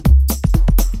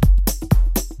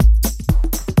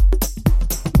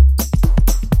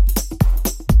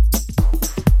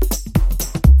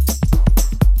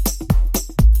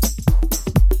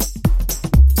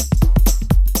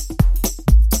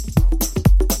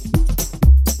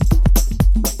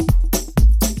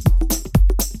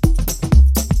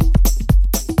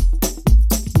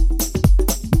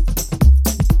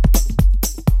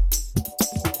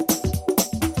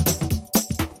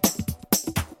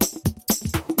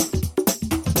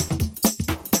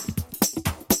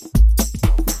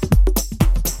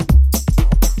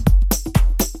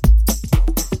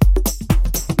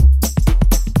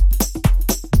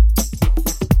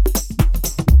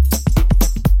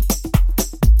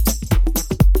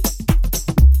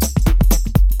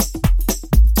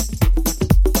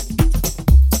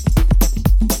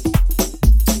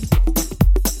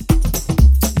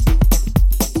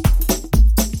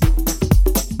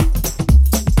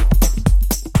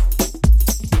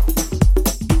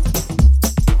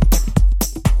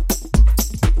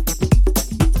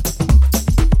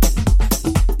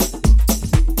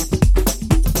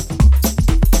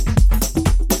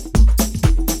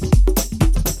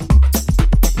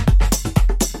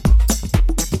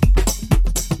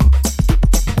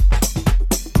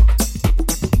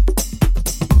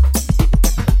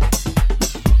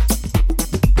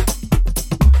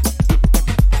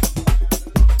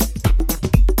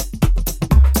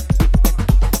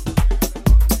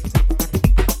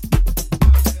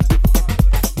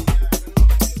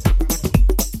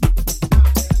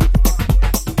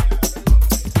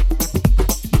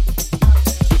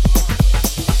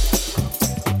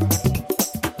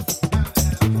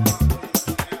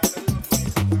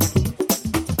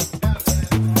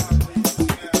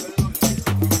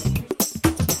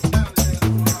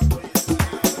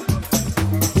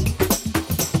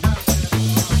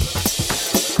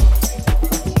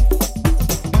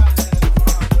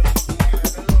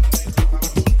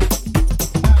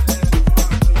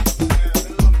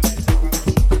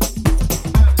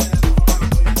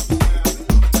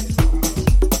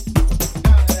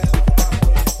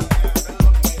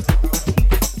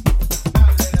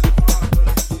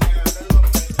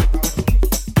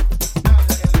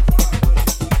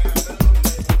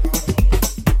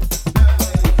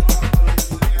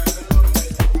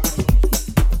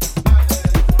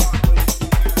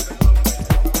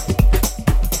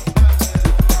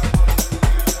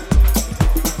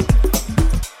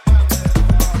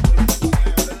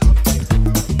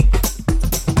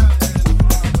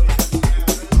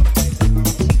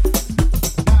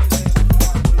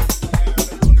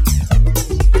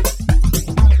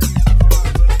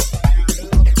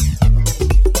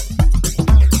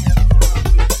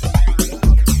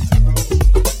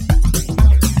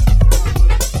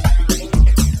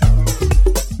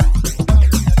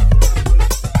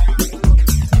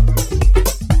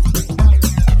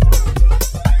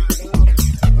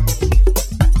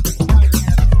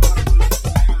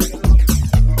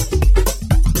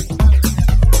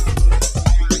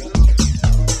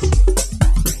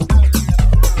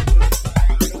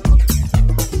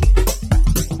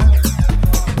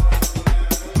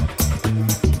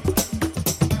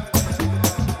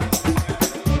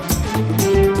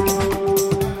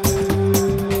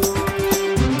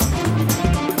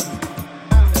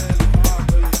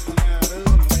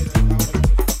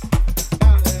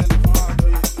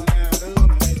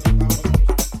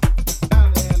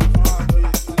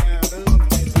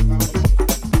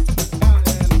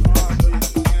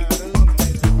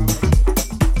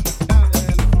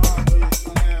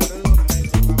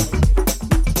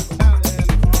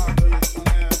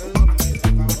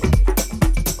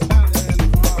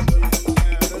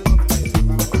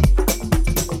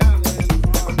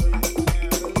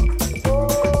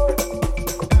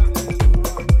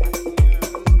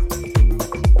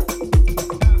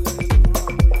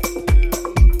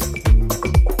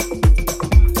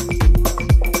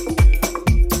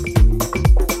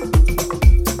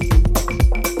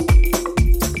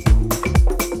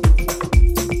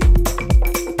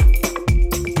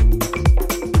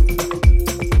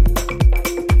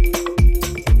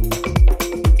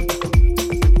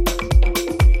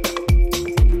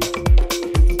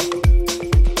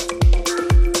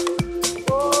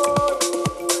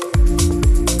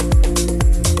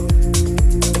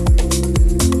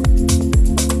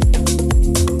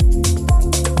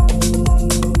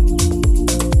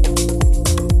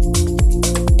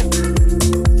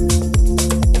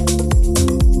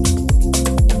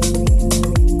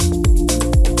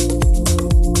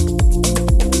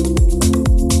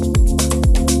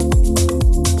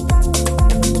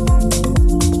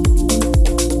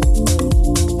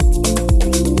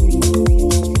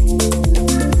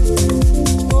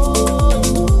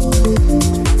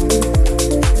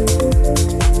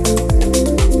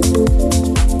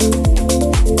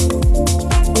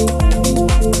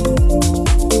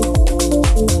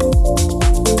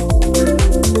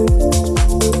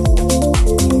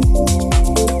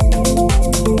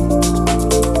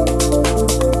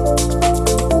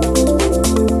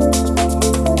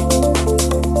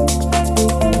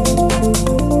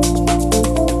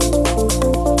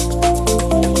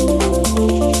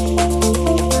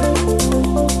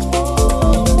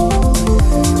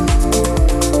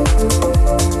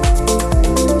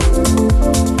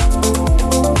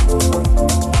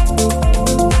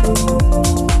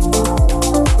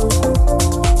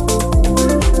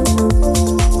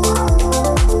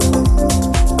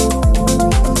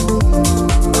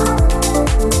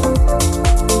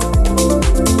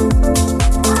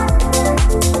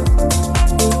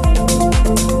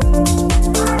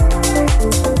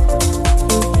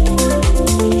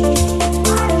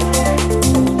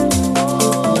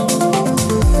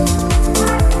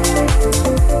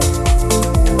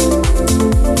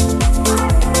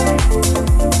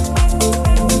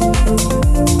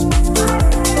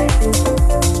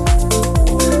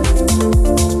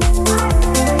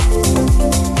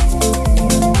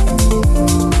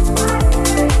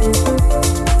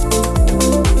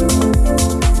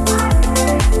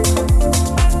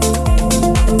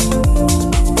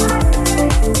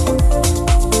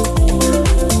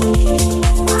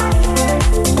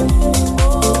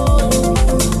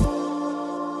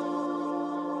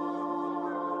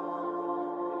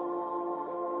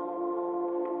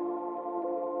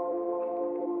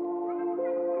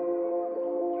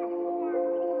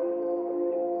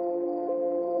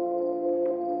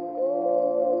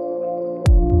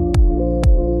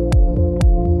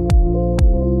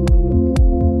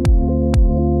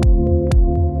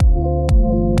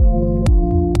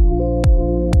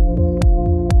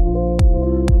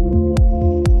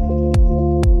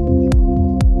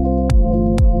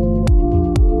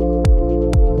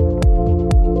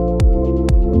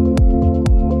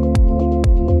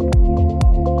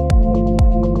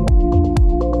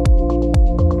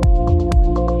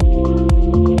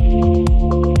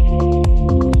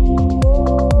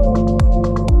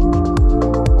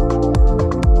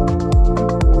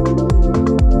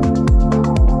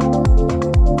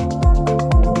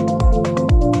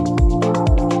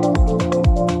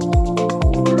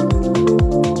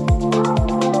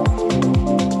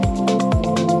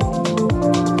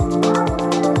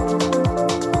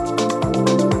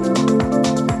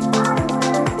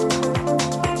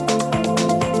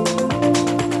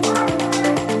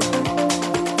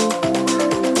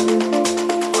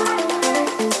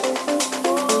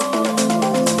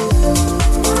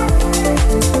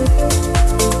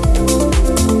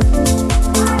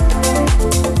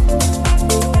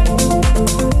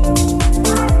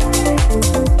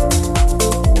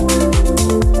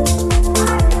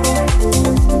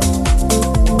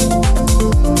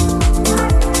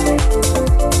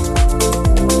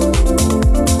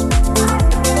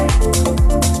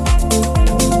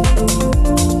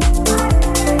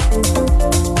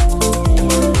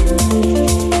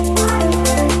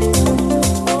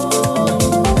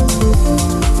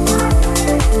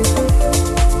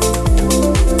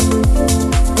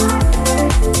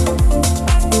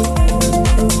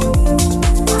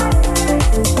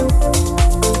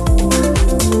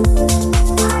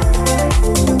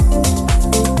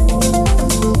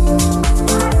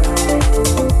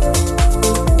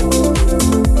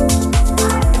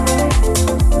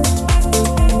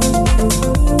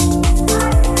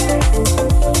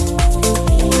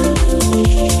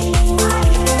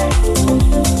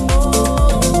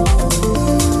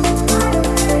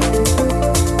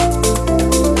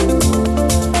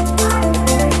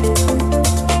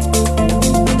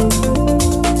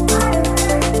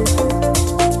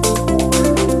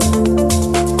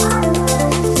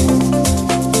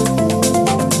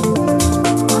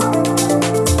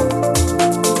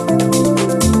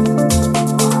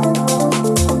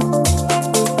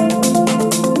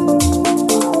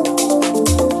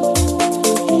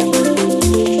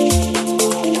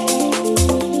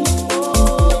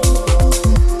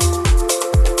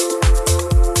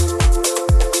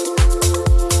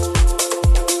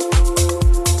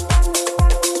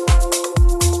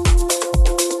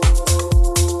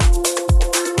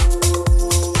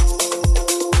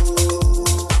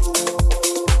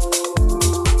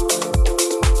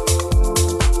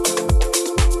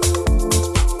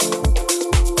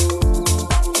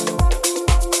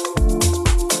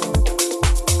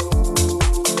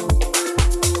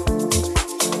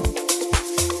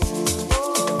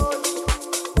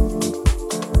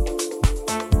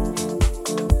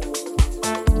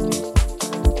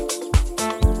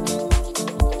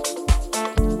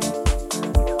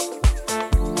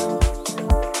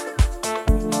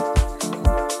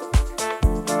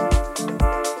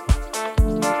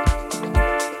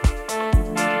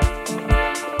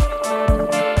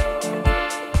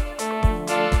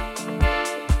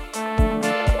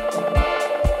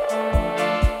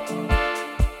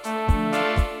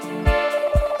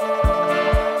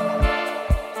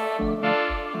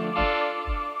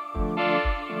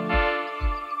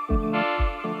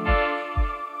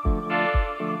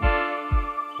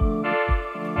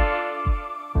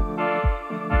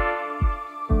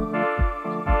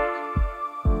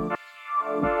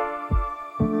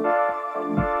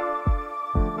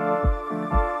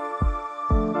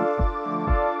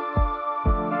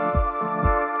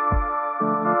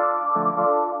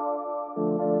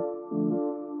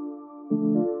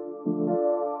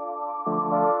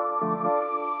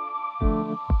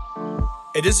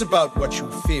It is about what you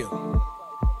feel,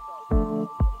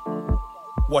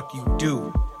 what you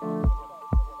do,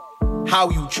 how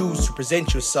you choose to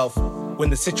present yourself when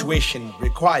the situation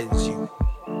requires you.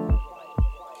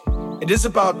 It is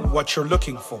about what you're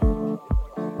looking for,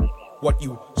 what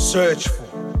you search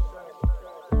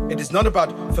for. It is not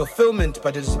about fulfillment,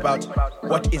 but it is about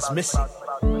what is missing.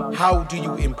 How do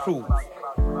you improve?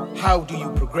 How do you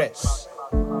progress?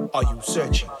 Are you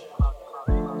searching?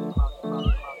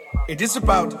 It is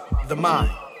about the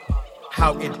mind,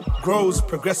 how it grows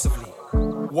progressively.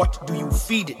 What do you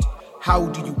feed it? How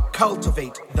do you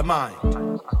cultivate the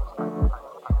mind?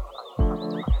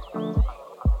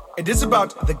 It is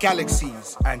about the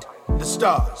galaxies and the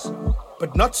stars,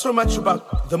 but not so much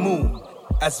about the moon,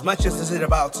 as much as is it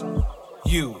about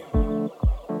you.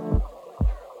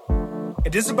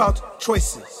 It is about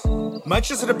choices,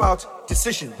 much as it about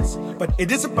decisions, but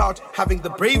it is about having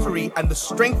the bravery and the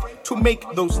strength to make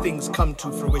those things come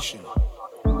to fruition.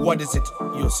 What is it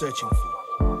you're searching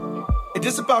for? It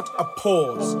is about a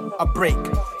pause, a break,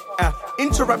 an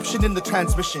interruption in the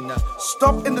transmission, a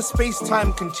stop in the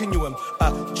space-time continuum,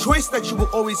 a choice that you will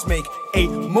always make, a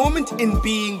moment in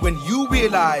being when you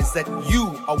realize that you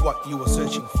are what you are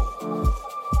searching for.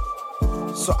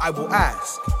 So I will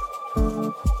ask,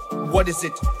 what is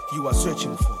it you are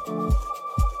searching for?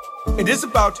 It is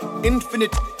about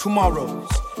infinite tomorrows,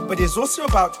 but it is also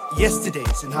about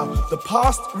yesterdays and how the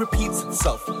past repeats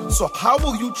itself. So how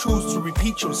will you choose to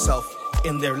repeat yourself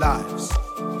in their lives?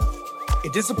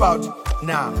 It is about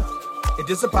now. It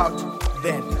is about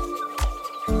then.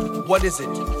 What is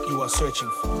it you are searching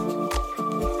for?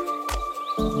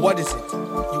 What is it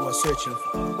you are searching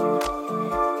for?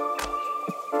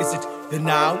 Is it the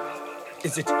now?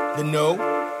 Is it the no?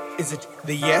 Is it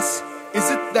the yes? Is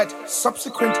it that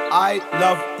subsequent I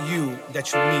love you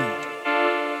that you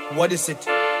need? What is it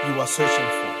you are searching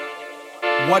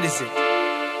for? What is it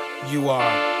you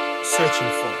are searching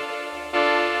for?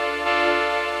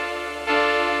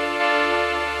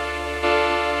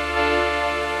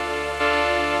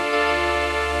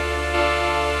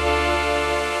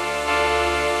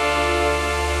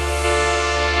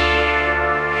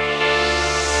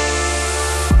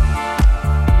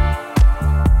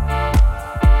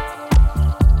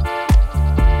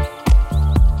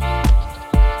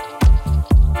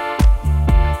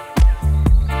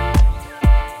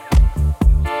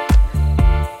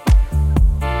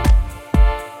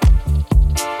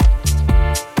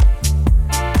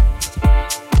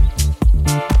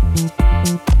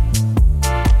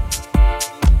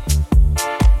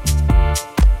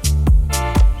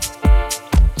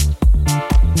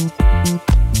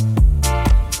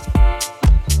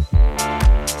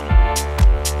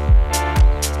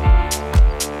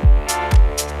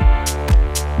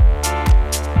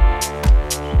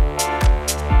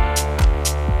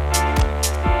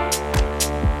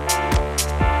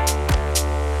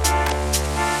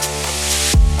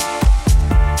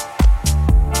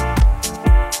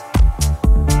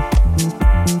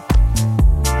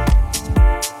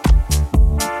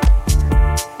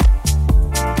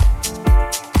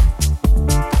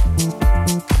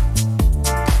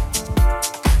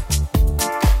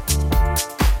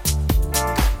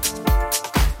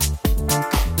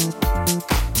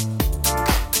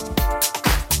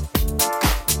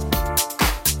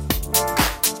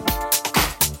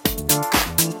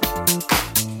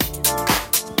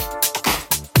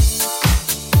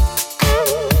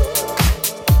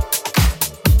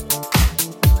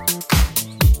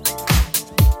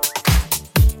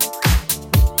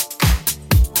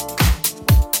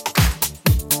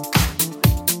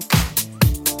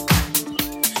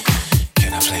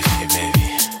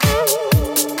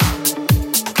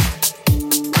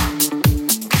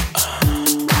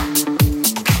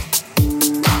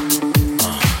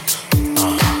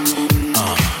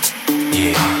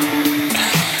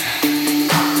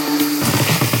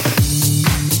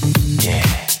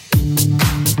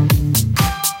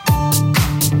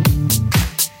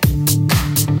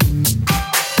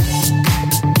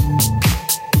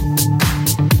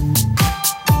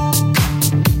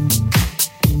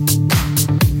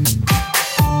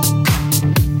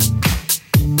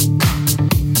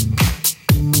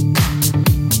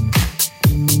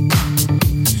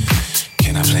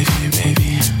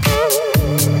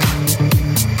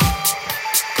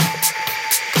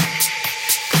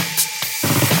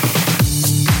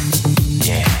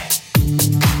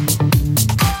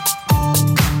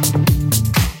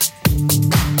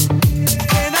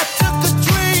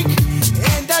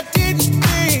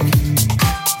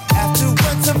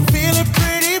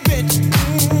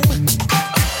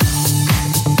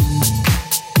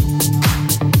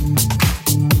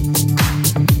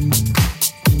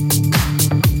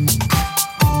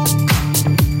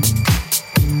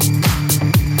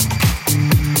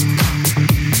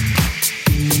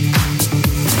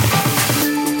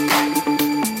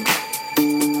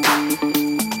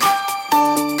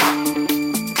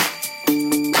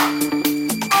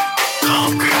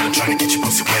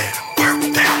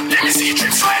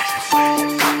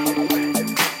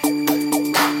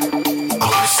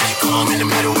 calm in the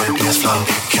middle of the dance floor.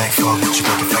 Nigga can't fall, but you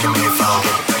got the fame in your fall.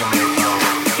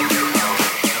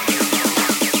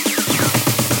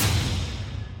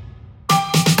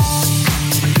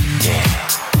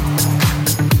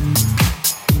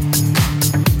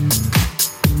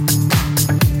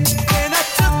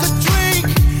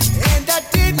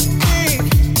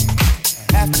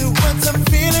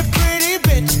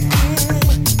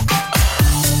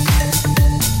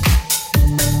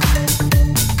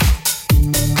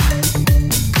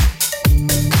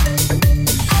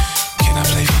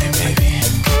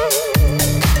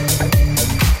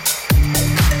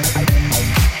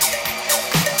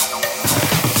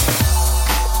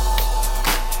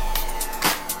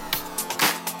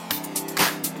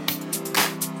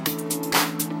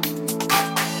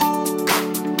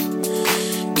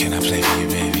 Can I play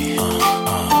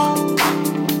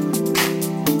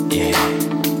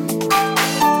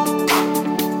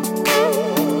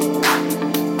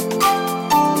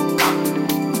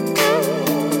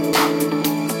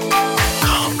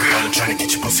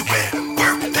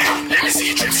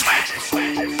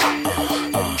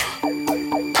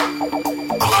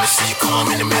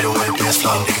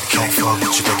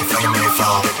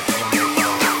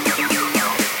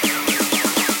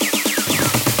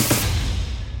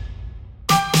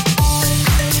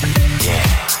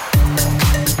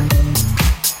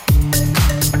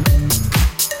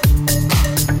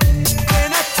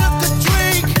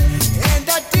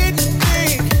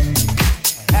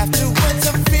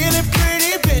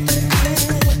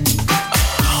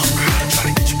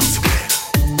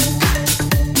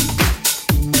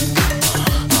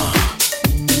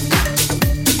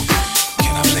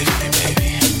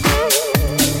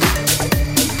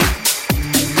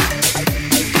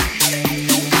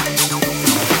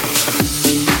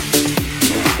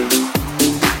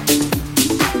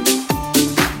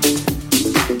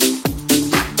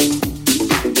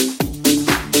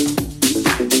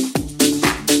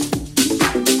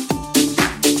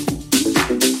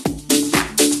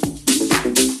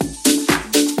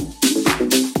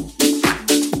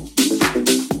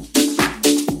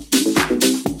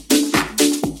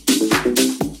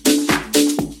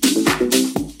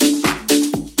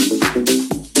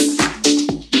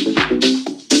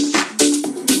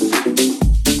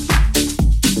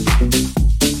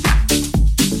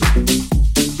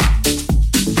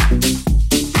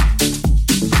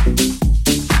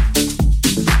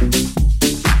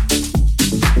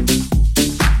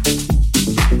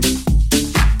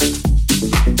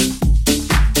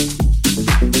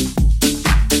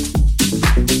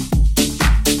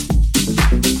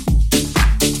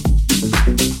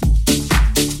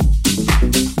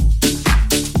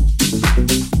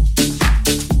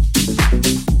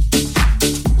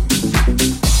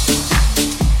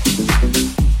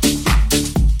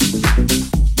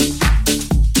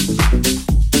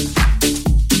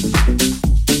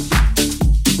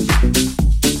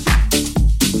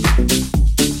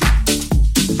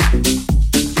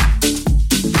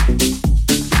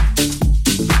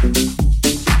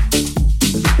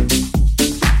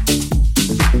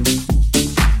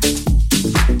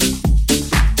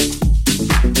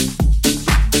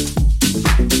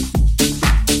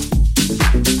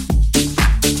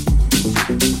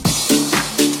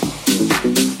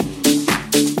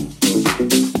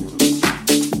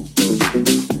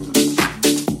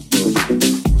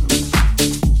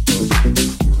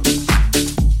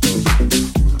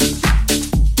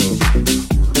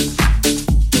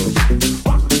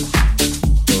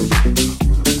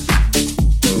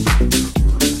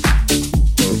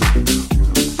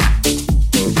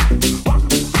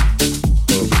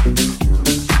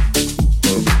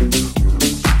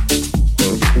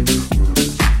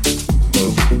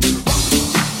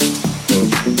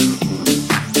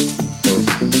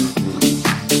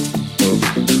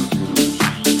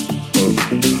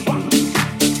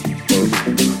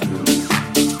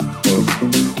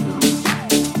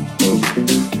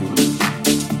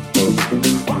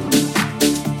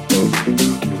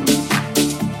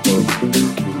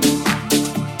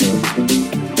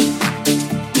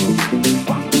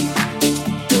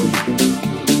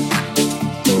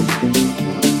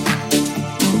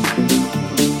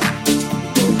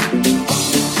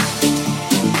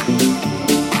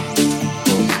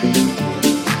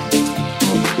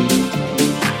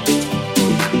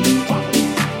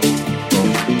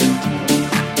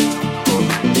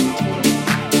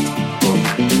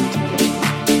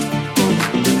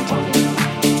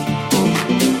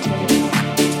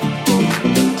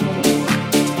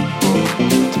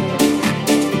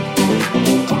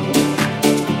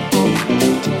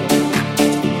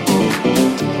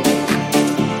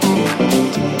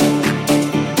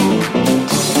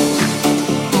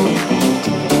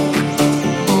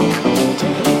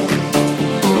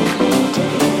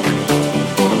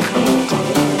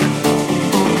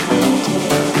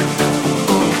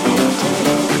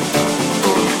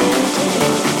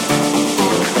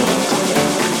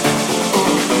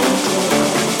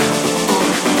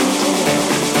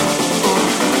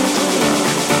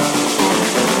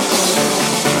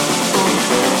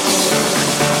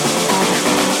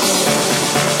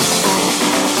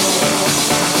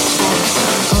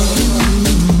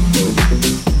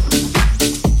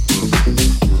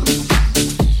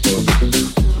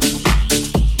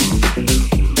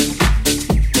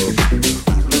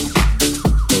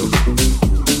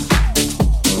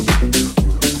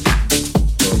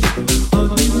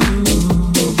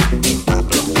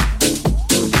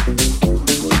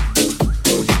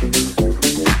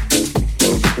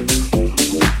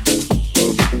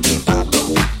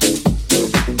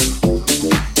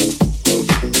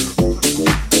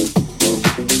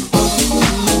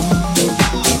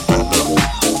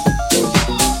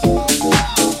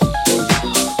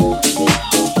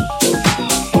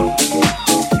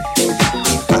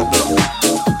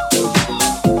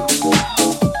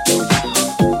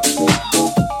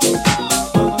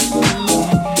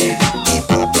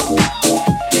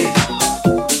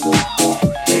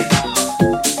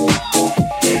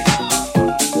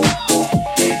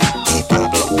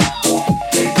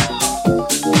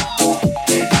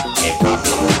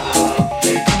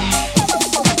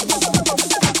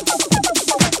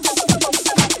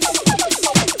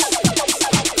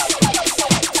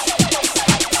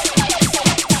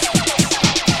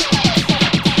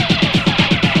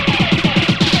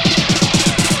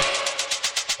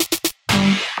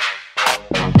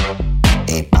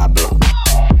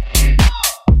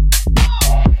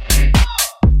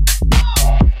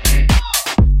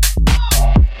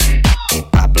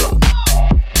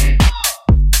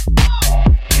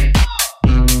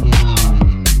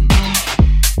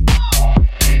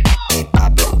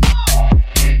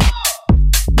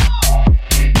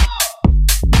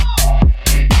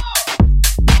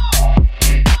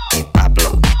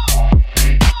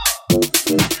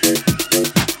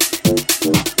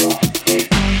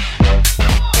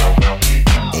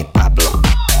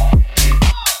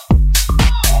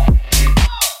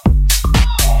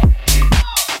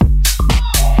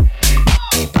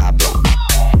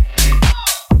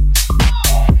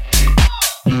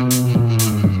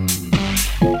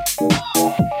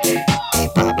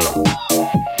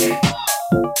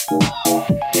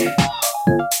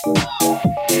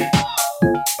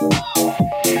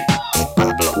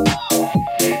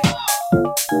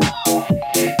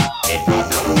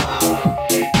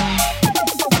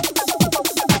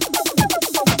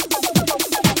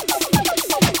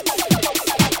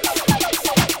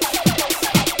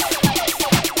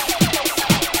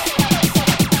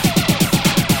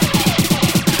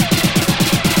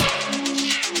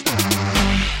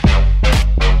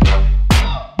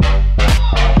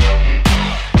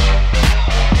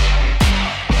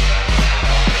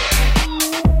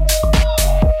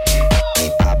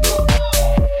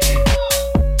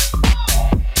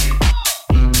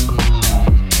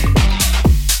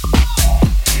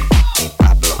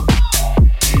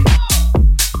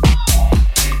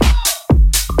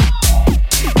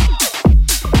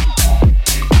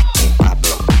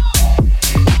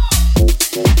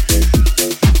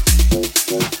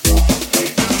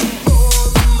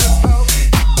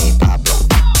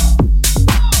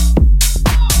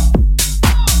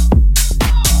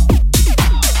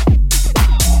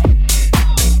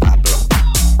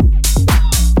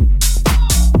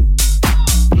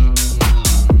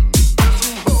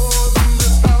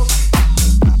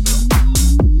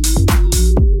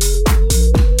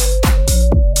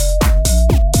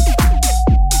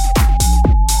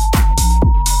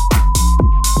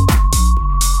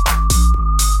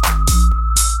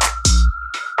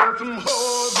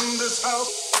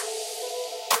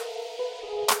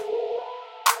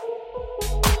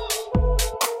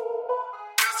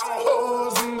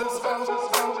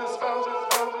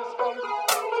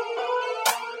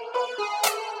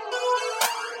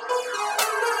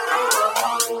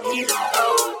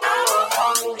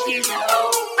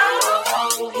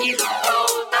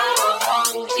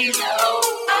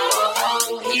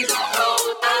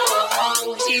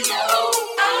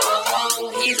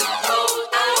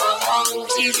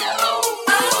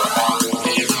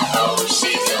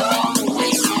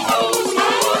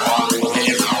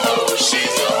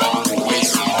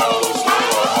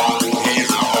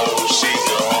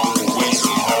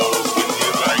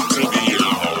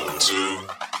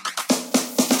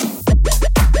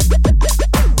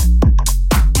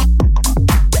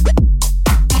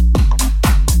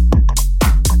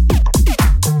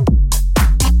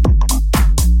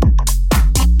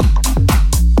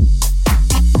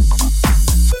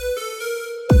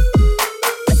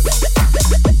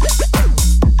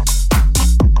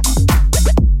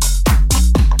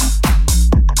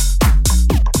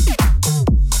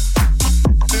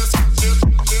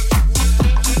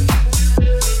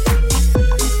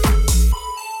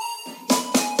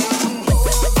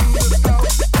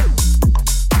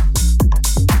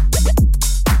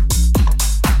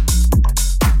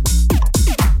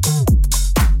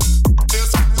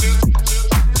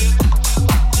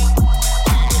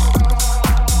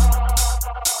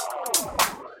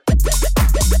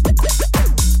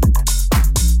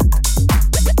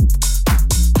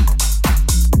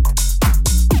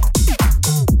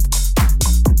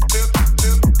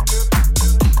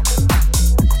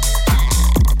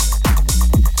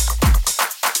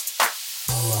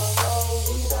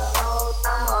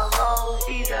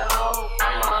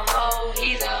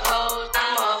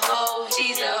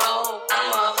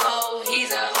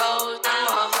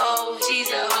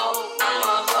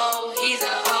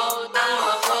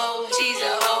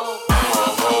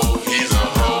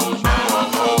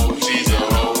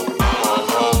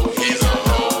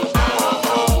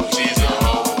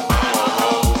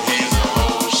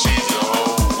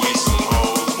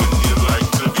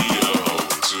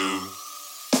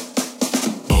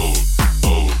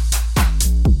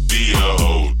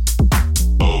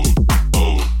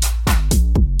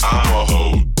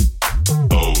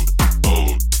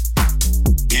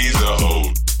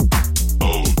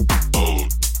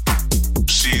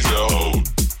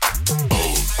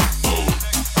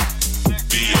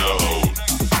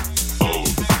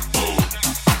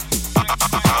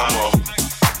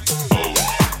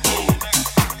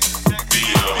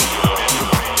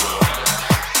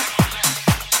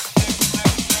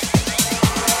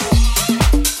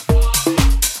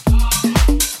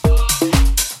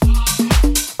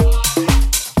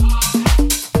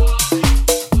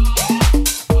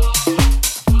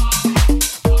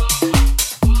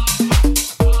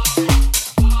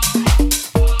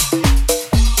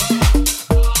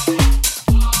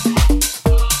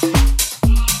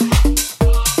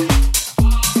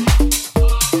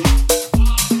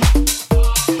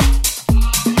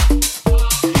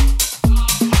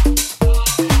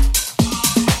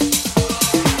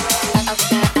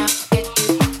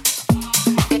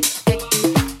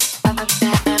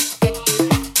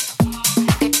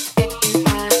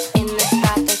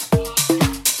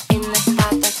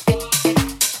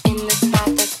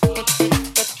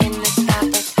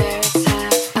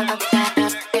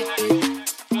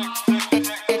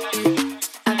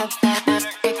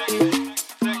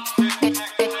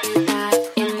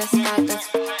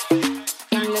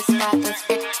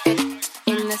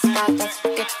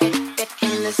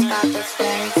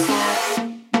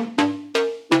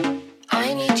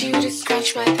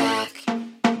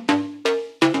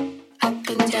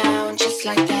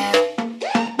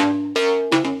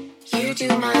do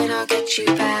mine, I'll get you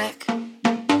back. In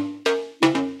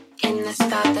the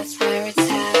spot, that's where it's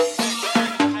at.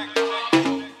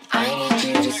 I need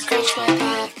you to scratch my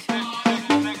back.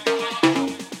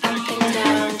 Up and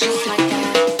down, just like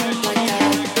that. Like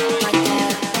that, like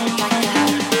that, like that,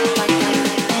 like that, like that,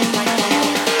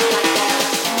 like that.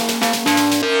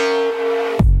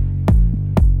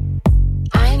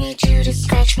 I need you to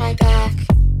scratch my back.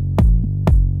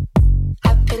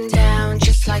 Up and down,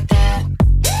 just like that.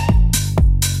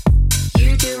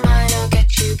 You do mine, I'll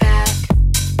get you back.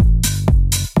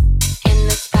 In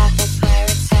the spot, that's where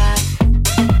it's at.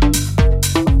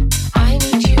 I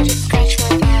need you to scratch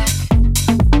my back.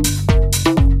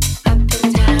 Up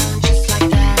and down, just like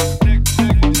that.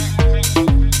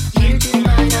 You do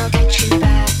mine, I'll get you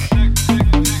back.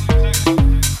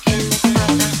 In the spot,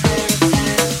 that's where it's at.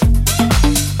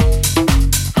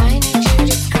 I need you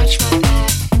to scratch my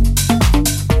back.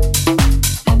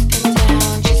 Up and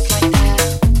down, just like that.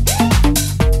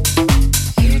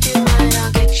 You do mine,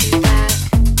 I'll get you back.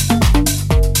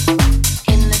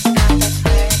 In the spot, that's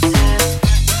where it's at.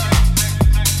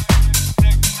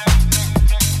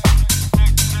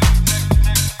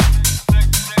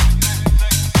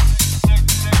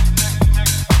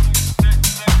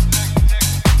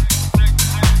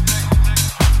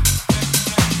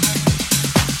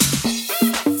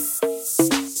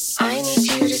 I need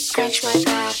you to scratch my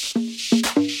back.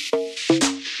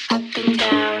 Up and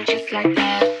down, just like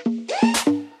that.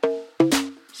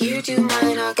 You do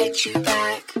mine, I'll get you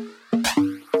back.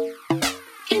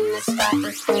 In the spot,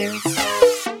 that's where it's at.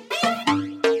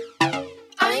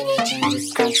 I need you to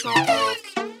scratch my back.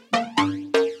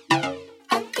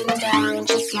 Up and down,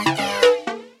 just like that.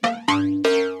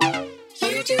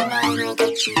 You do mine, I'll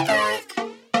get you back.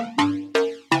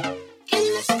 In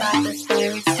the spot, that's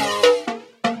where it's at.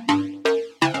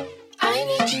 I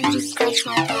need you to scratch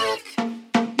my back.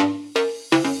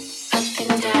 Up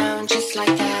and down, just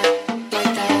like that.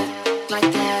 Like that,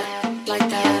 like that, like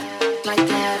that, like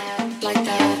that, like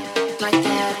that, like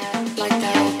that, like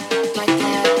that, like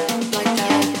that, like that,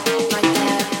 like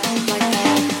that,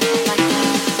 like that,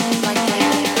 like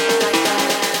that, like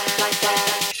that, like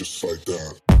that. Just like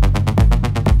that.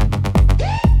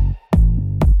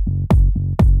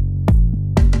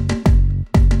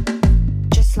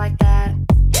 Just like that.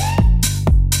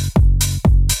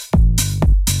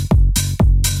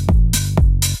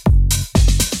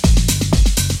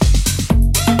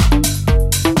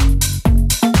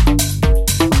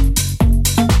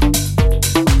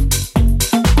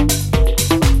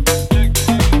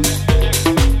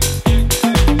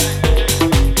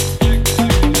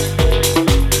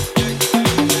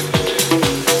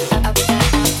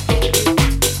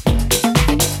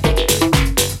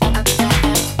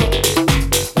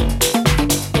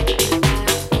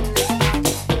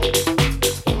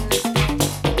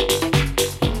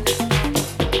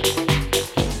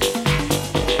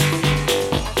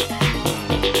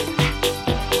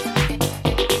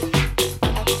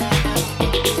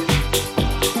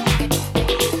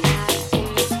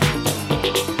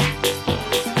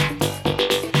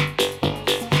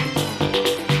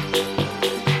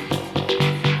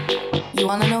 You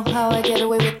wanna know how I get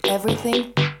away with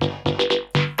everything?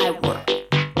 I work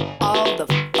all the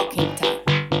fucking time.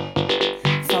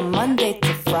 From Monday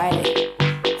to Friday,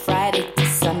 Friday to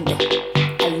Sunday.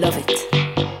 I love it.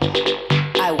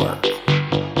 I work.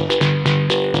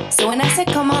 So when I say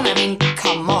come on, I mean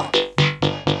come on.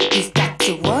 You've got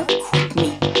to work with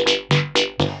me.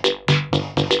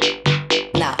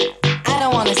 Nah, I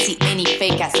don't wanna see any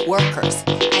fake ass workers.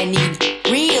 I need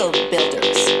real builders.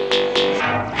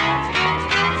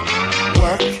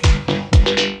 Work,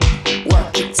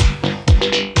 work it.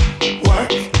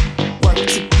 Work, work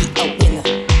to be a winner.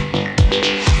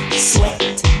 Sweat,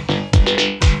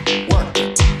 work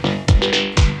it.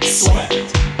 Sweat,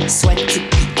 sweat to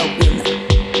be a winner.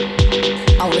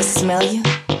 I wanna smell you.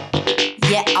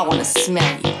 Yeah, I wanna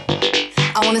smell you.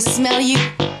 I wanna smell you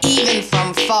even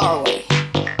from far away.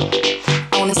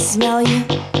 I wanna smell you.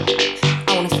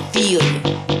 I wanna feel you.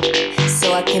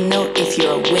 So I can know if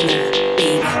you're a winner,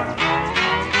 baby.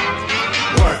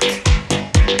 Work,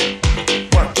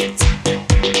 work it.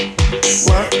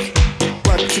 Work,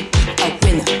 work to be a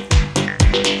winner.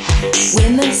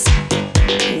 Winners,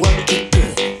 work it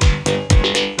good.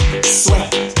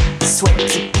 Sweat, sweat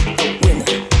to be a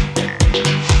winner.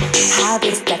 How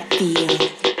does that feel?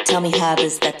 Tell me, how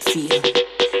does that feel?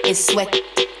 Is sweat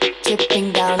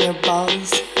dripping down your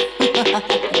balls?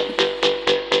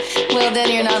 Well, then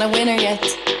you're not a winner yet.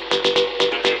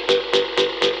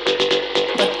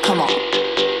 But come on.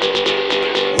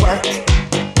 Work,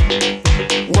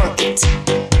 work it.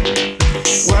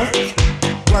 Work,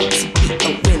 work to be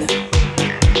a winner.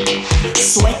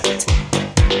 Sweat,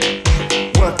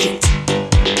 work it.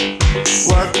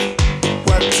 Work,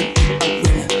 work to be a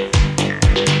winner.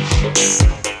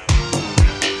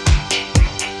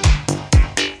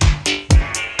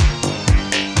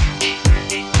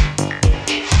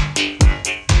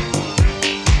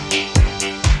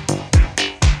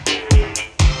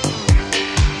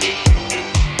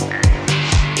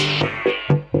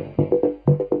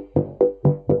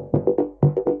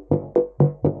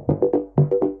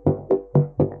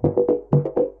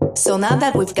 So now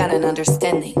that we've got an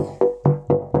understanding,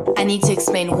 I need to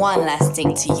explain one last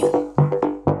thing to you.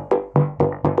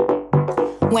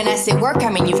 When I say work, I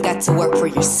mean you've got to work for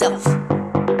yourself.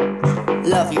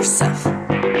 Love yourself.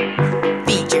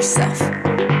 Feed yourself.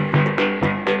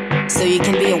 So you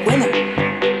can be a winner.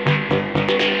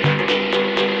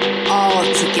 All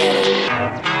together.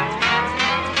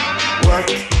 Work.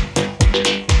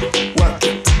 Work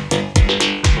it.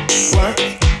 Work.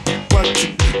 Work to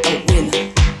be a winner.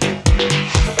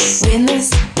 Winners,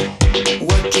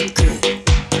 work it good.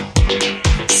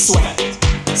 Sweat,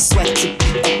 sweat to be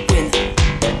a winner.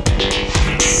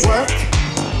 Work,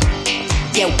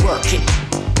 yeah, work it.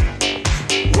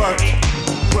 Work,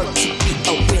 work to be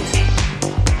a winner.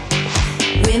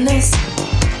 Winners,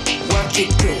 work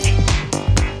it good.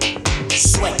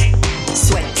 Sweat,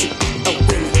 sweat to be a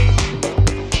winner.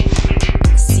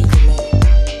 See you later.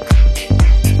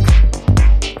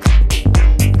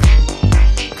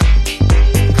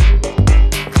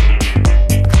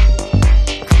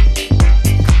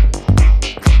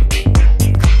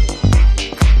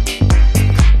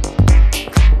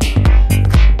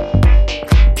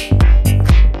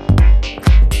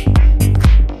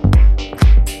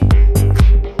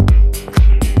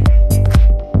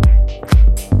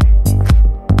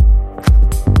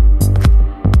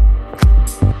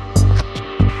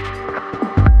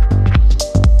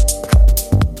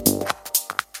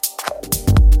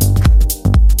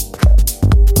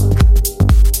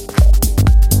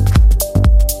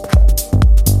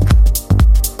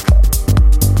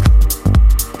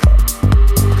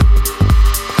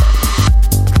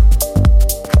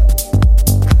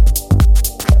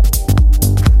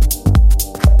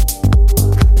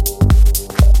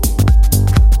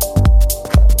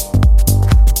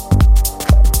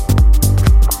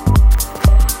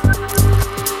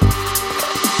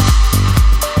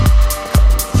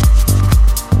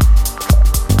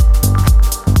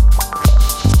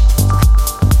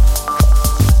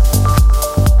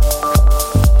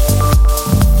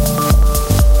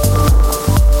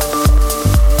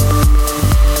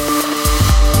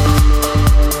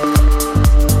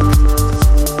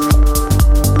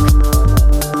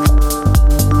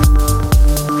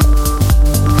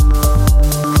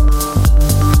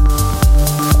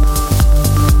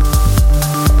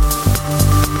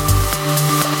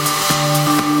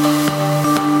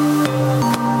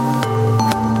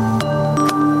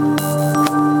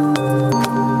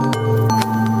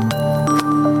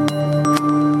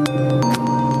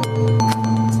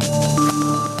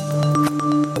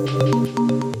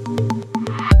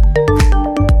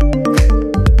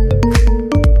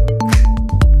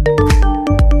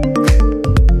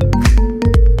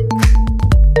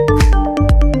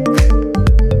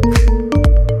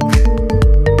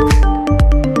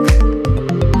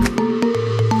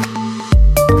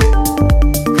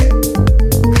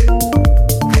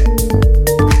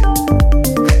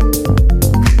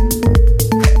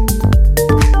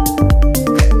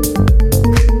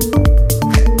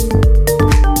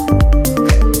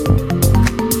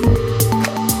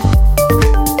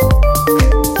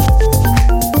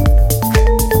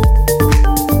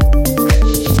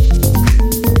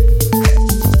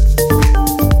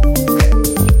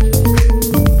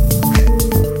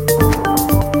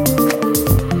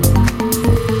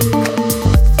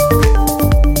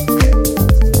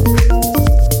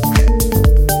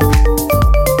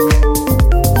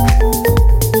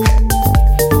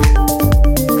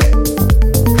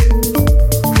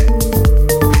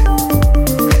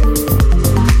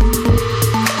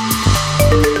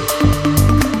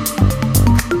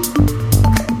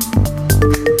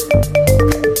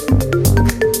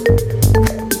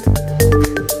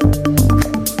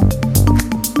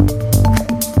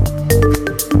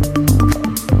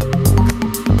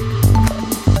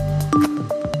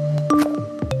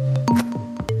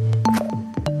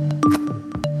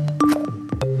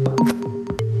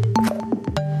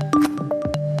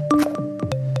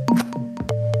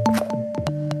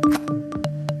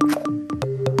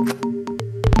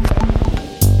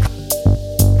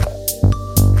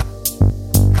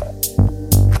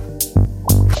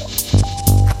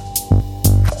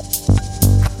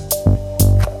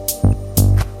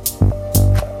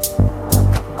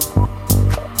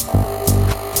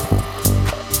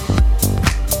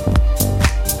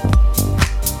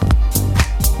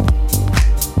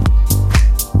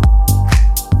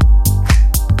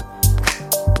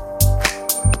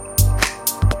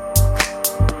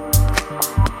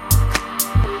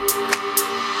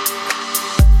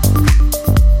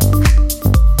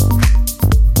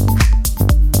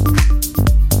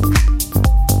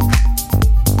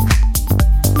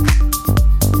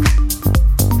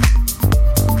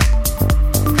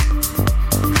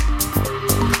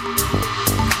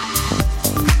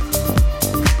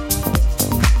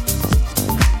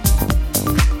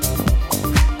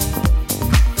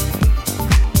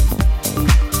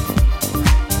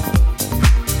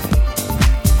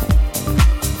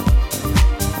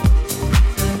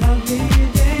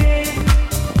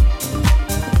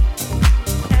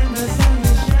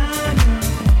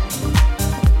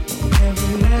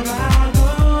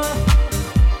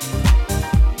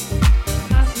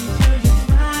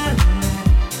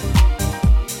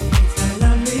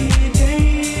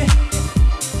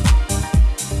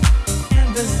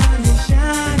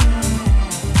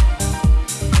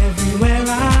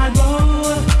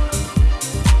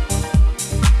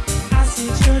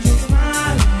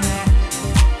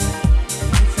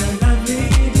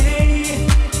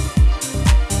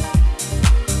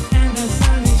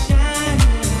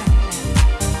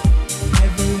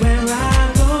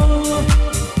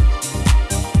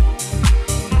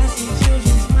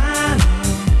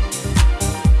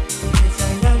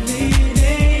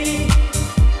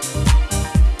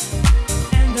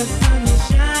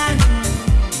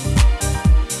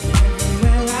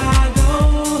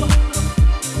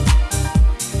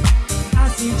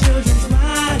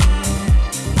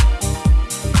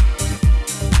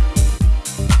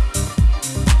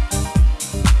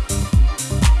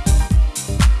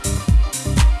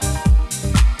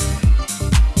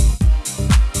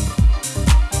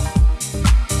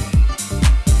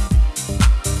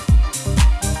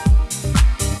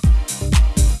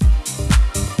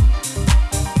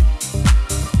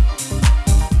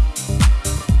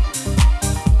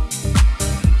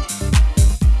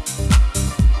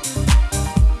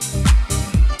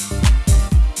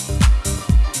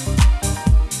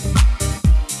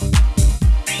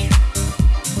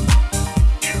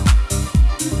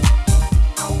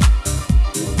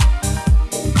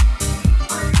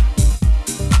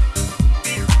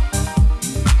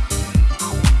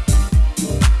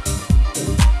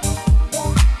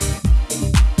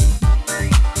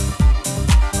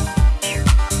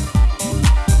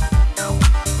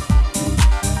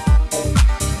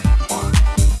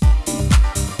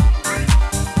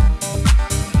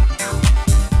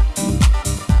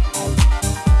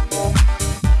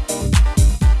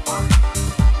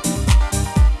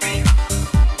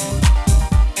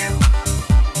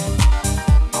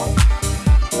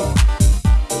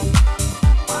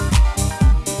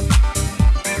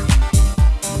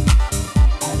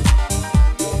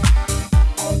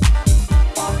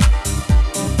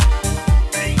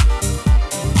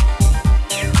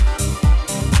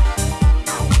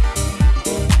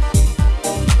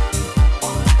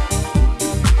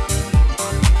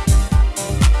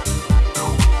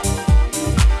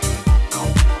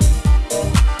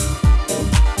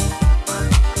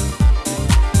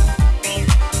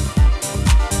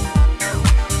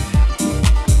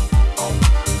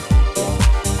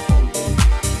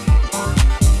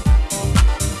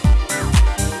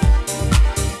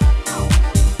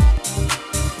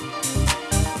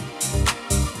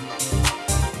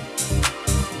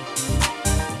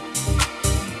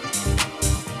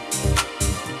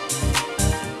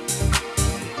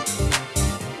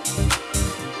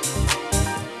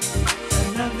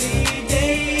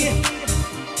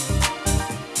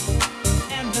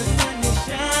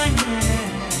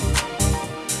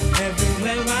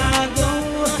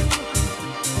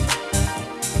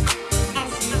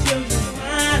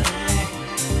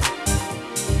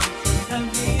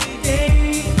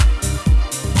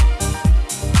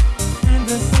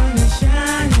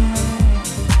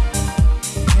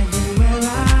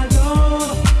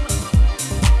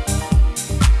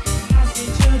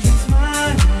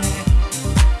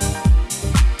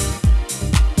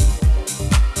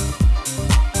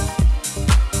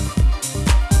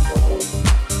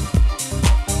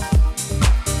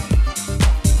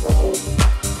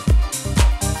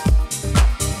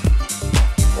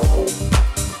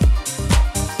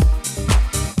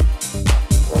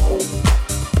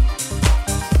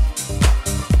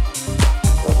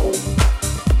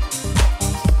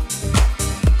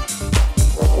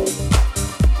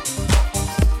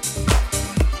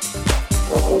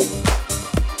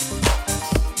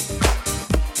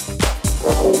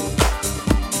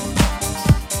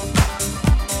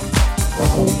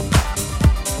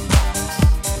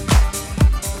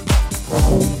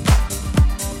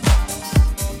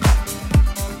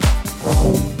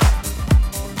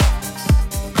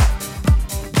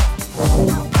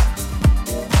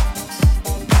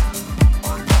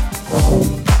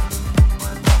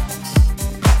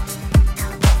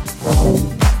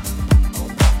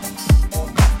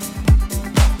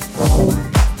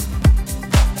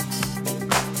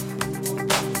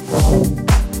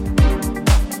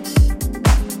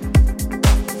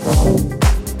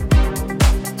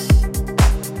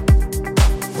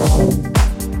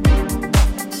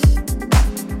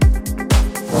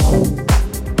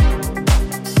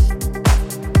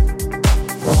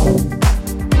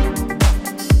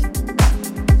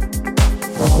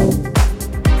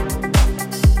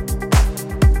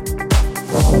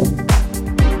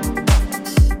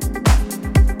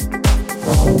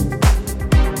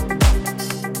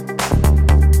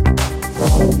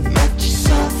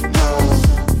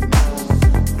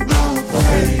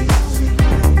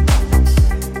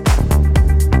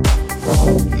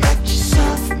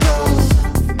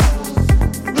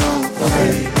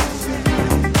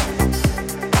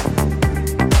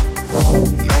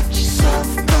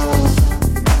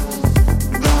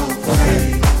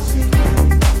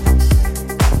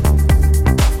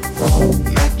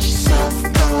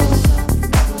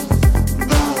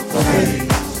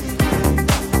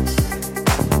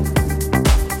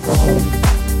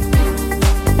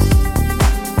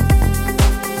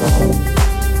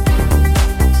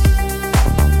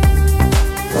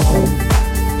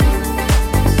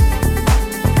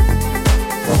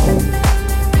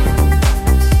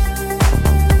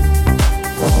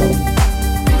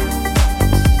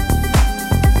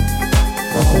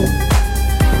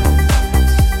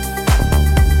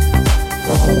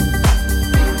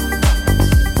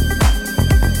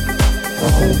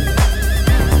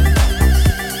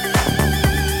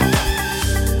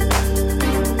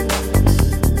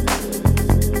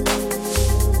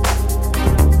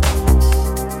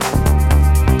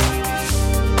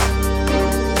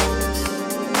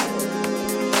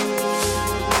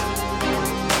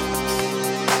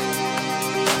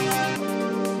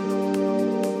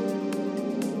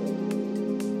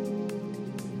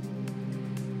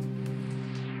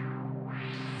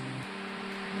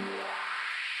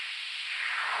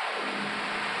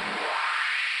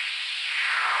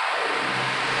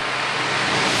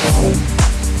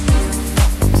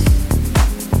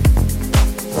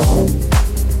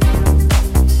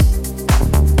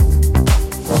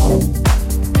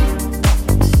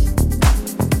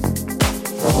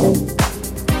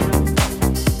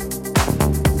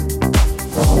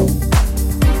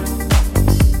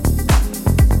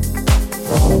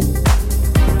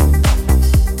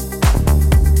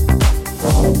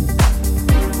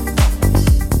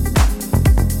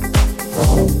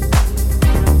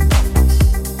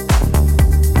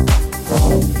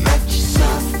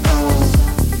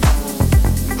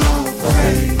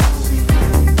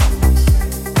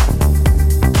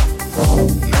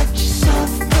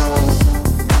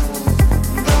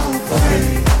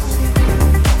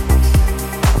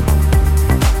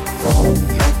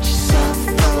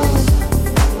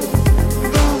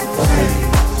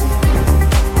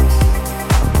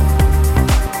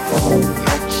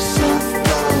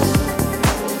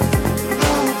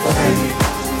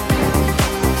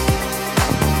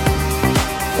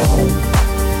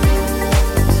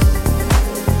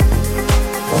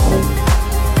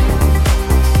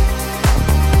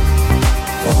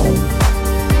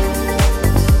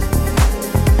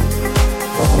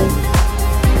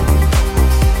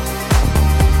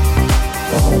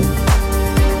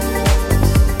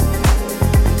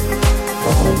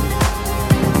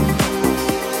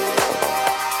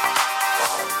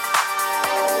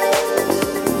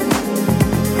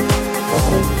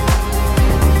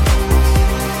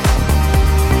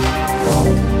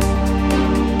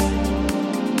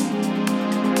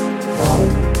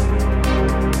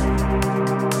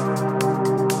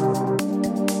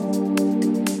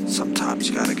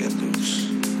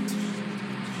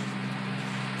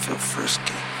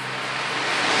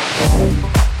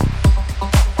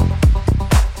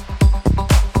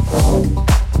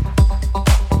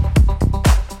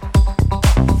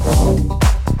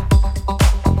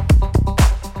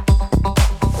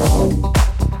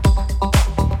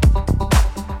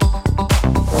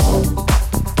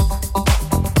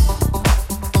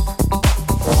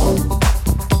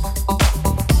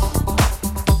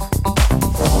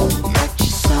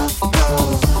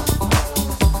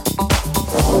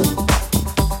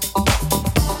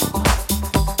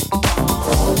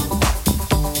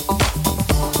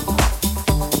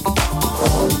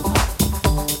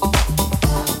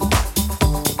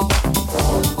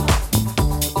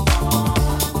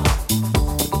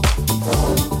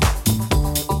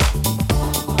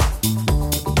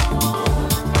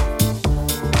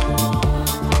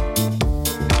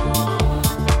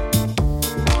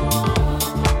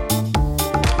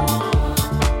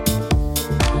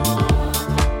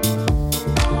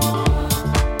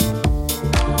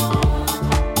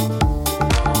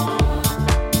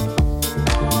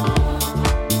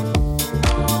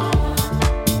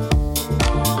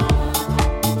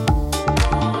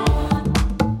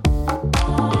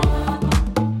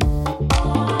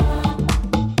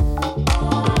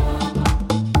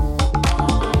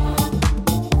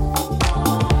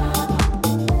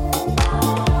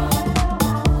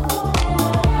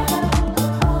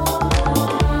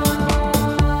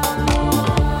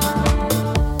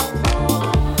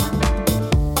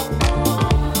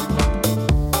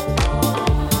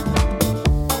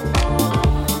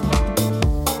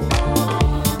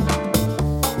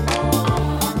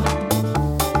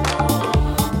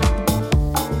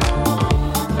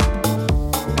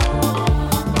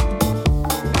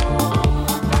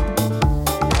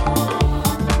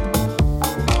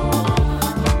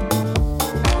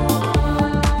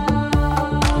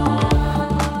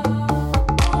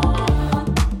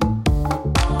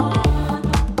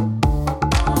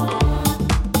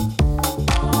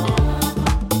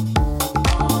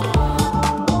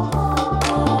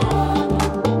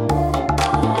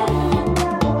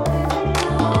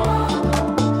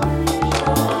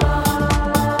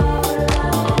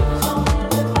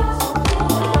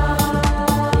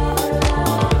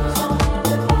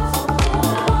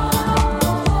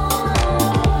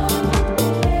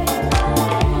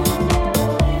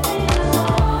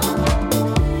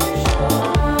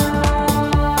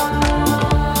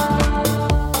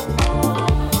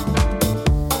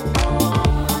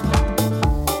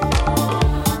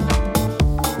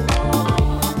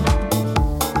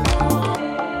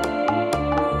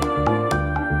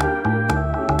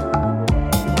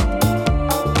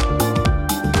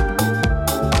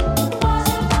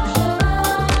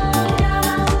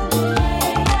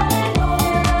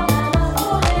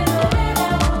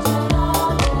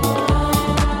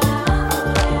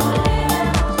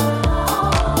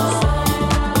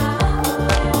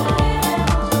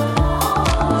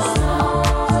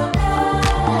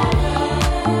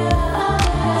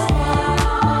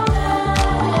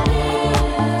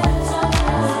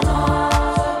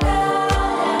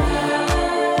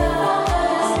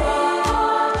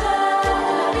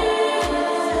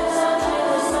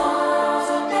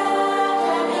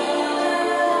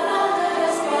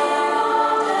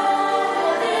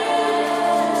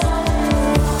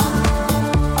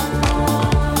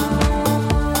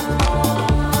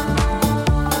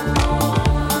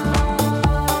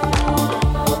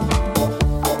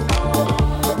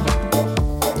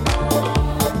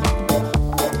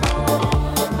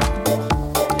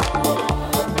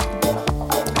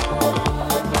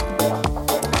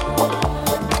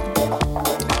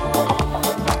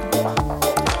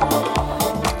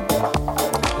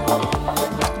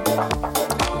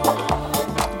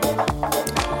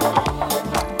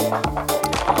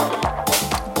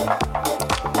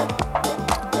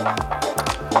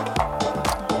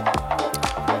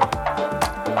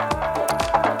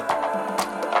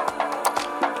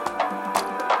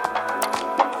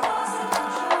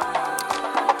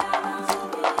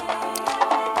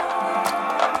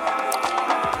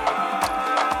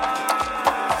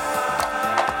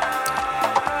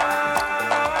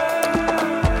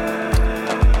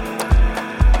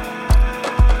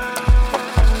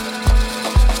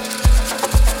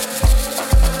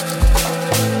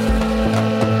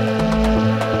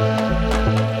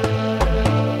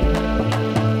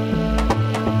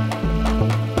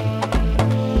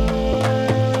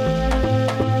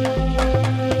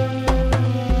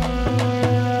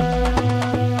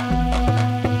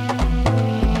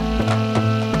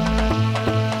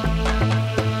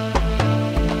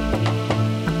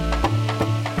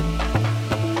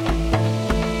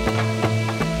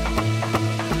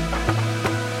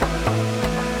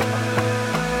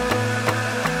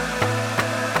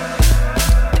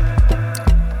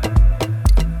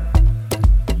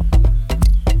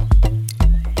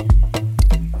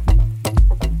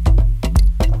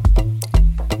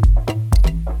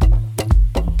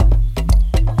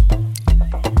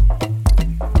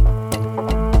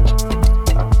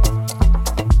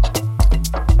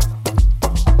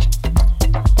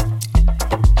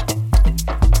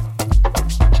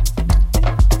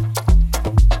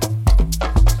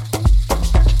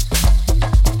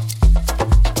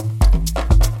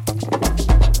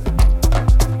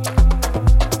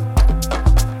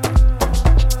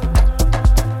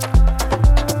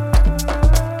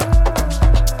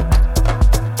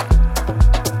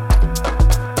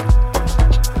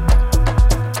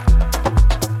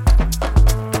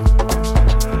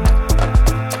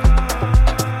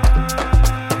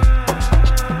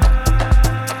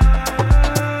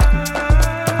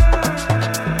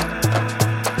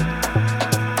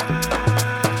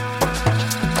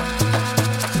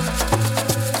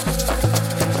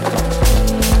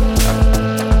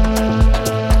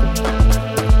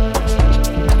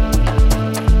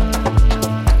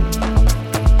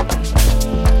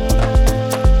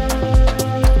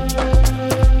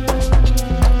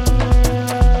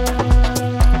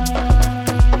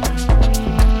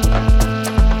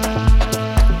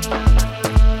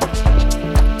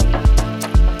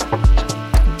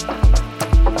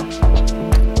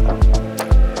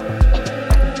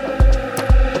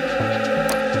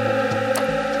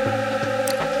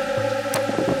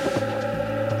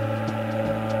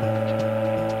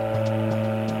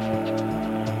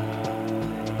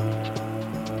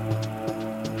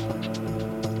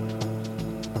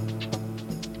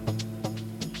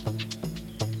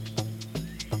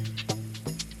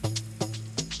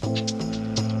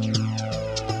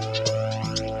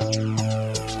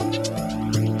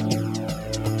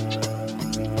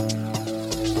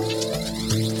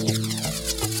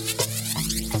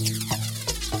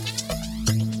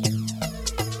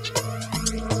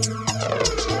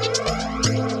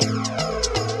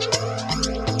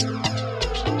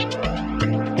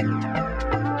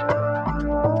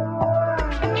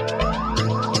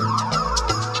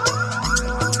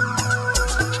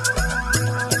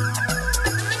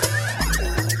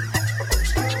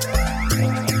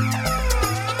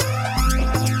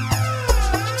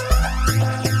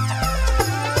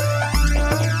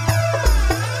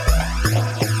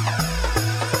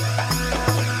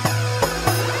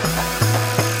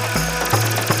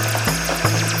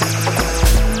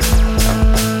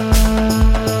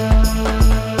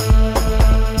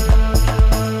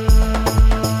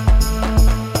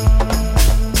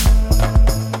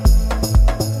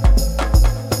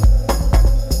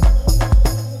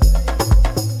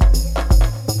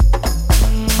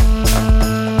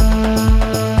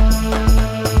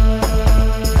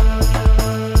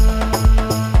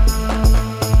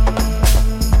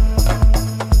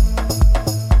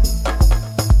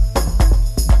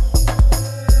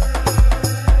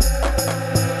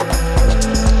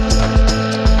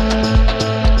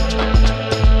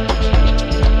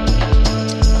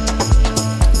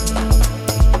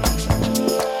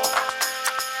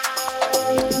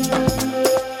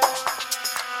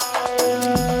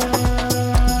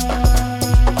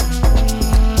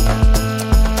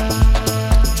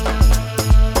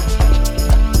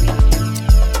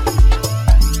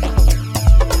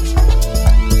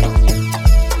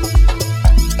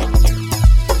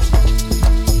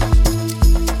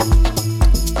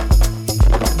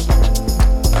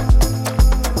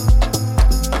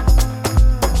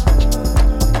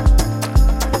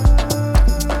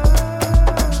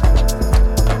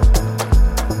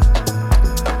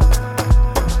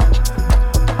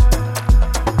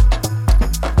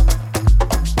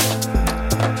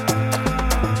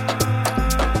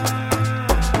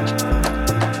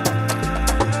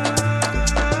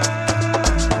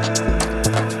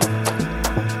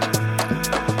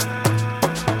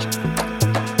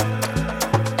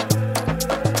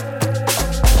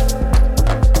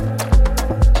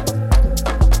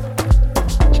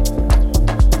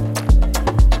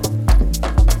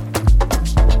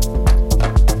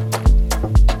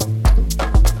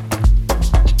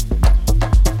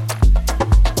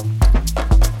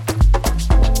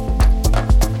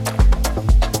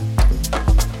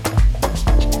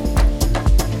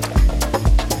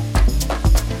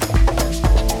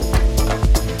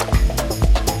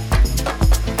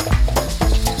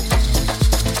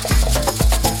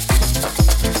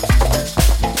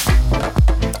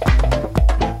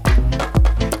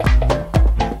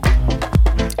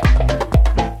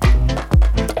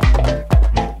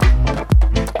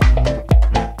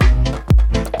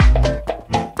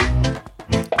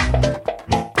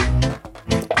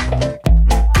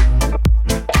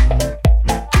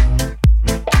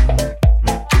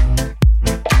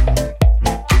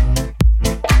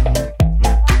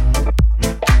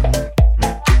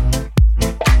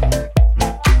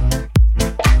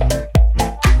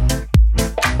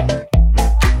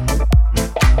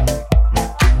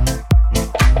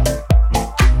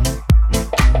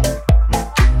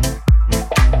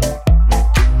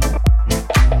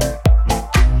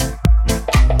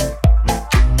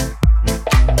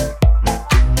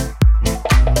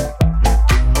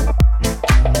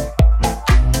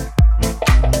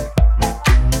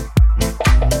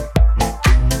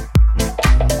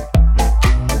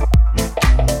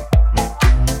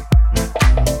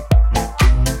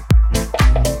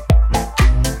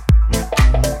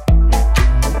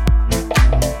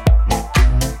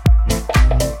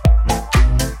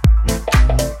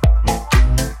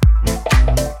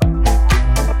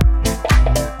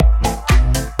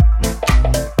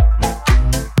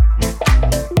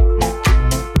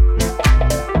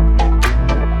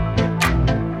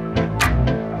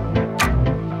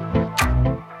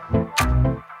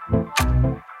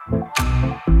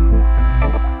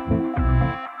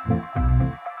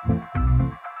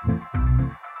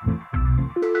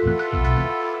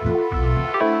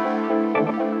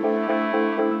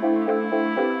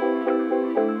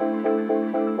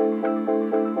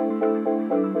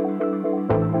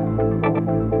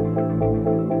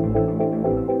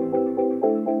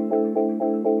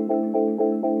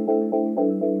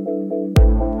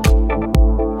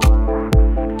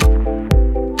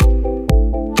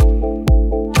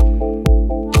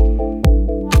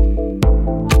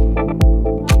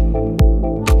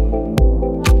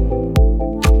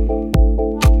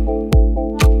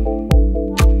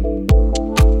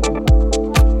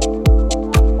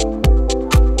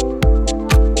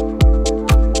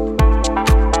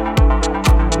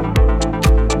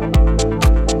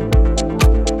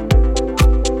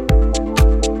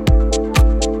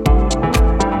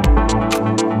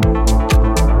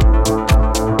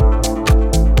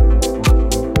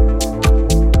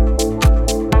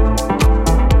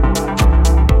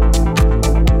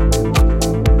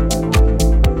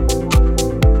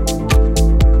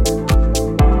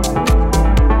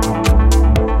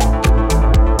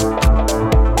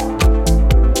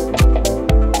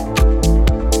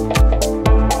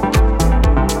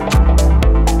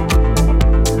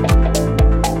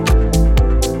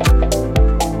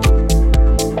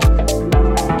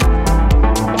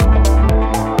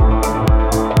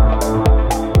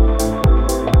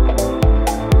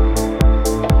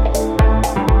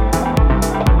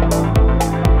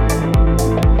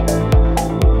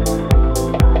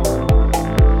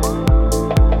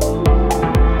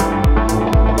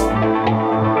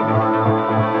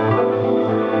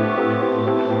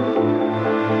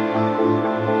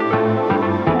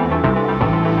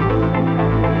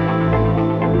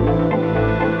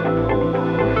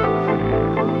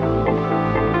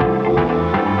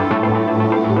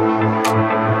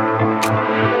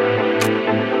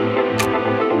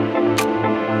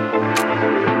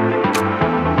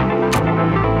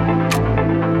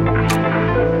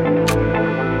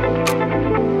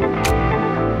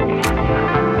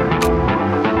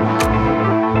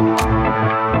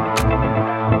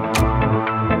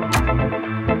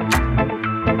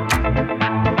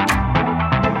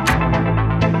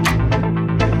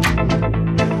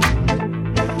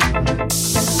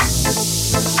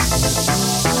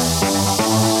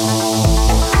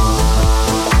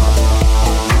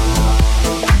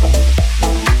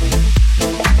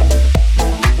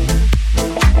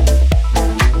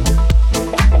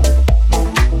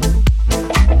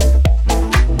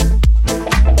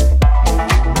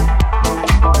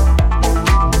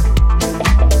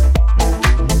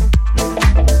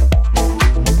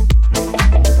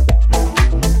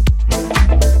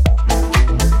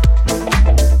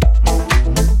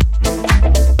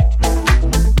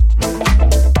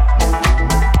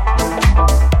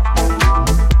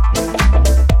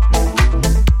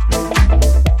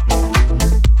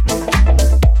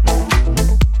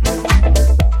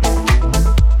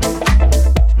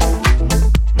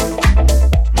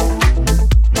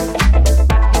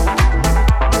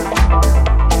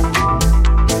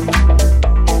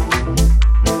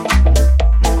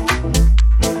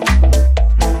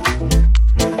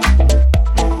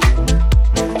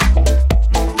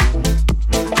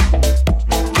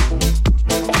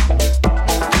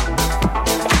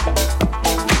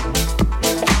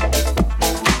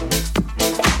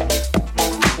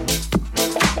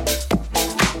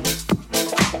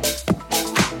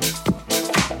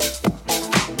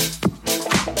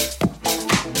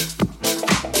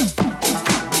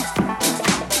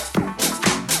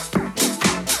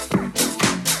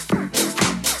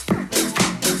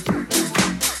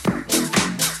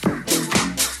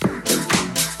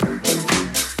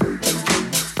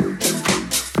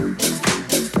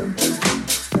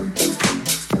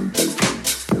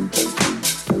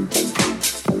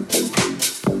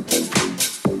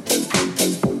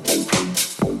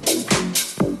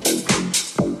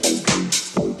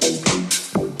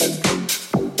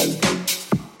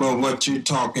 what you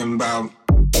talking about?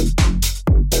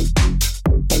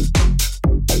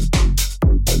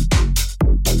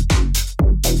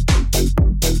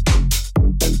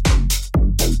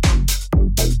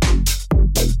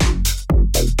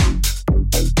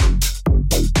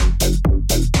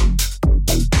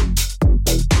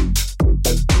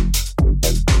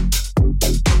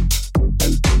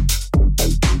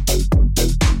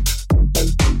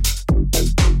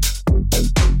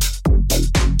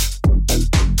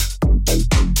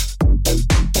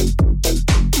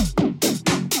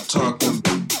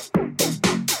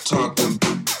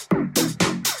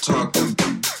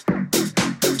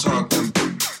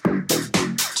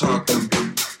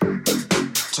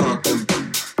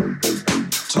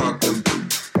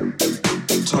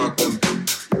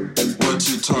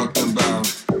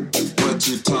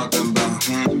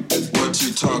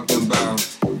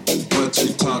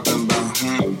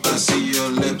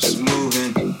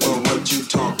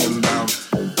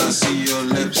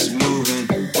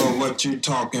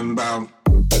 Talking about,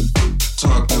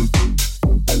 talking,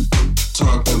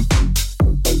 talking,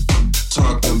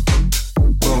 talking,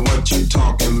 but what you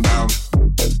talking about?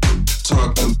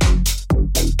 Talking,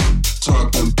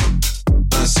 talking,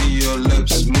 I see your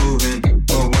lips moving,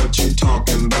 but what you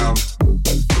talking about?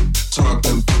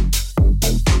 Talking,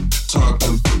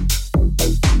 talking,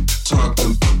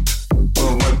 talking,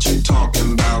 but what you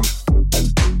talking about?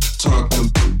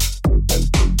 Talking,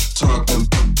 talking,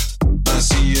 I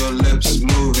see your lips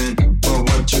moving, but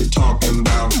what you talking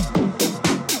about?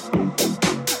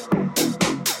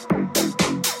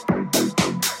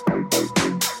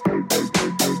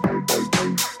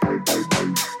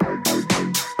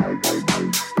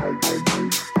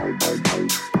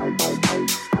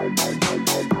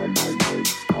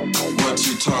 What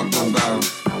you talking about?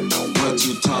 What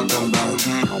you talking about?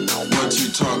 What you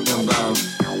talking about?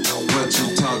 What you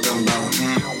talking about?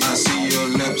 I see your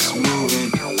lips moving,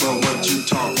 but what you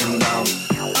talking about?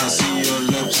 I see your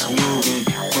lips moving,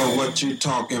 but what you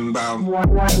talking about? But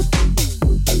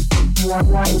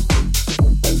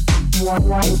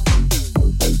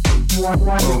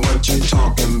what you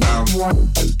talking about?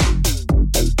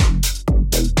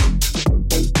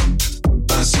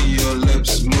 I see your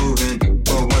lips moving,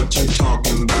 but what you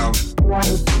talking about?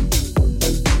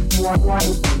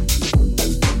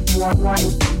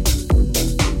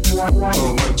 But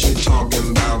what you talking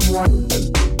about?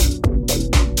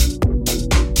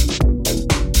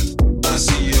 I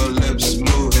see your lips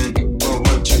moving, but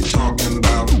what you talking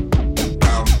about?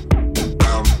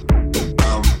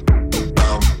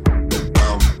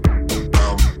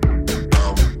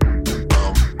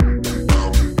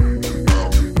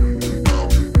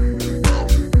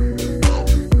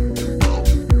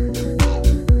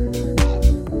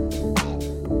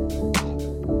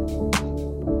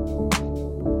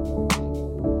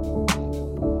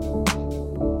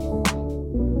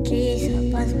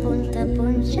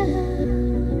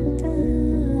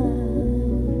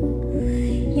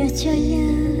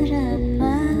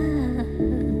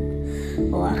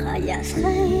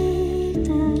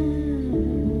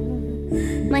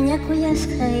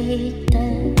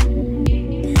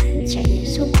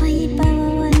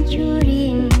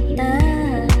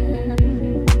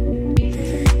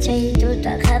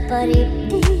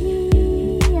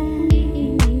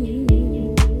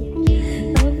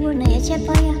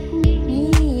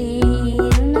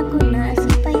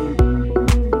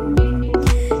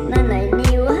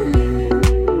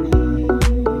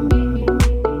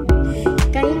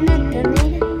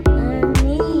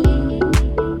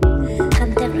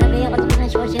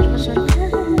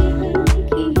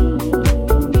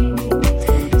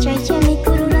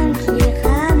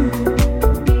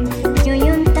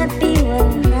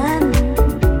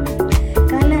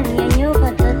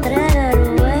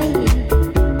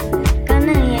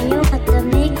 Kana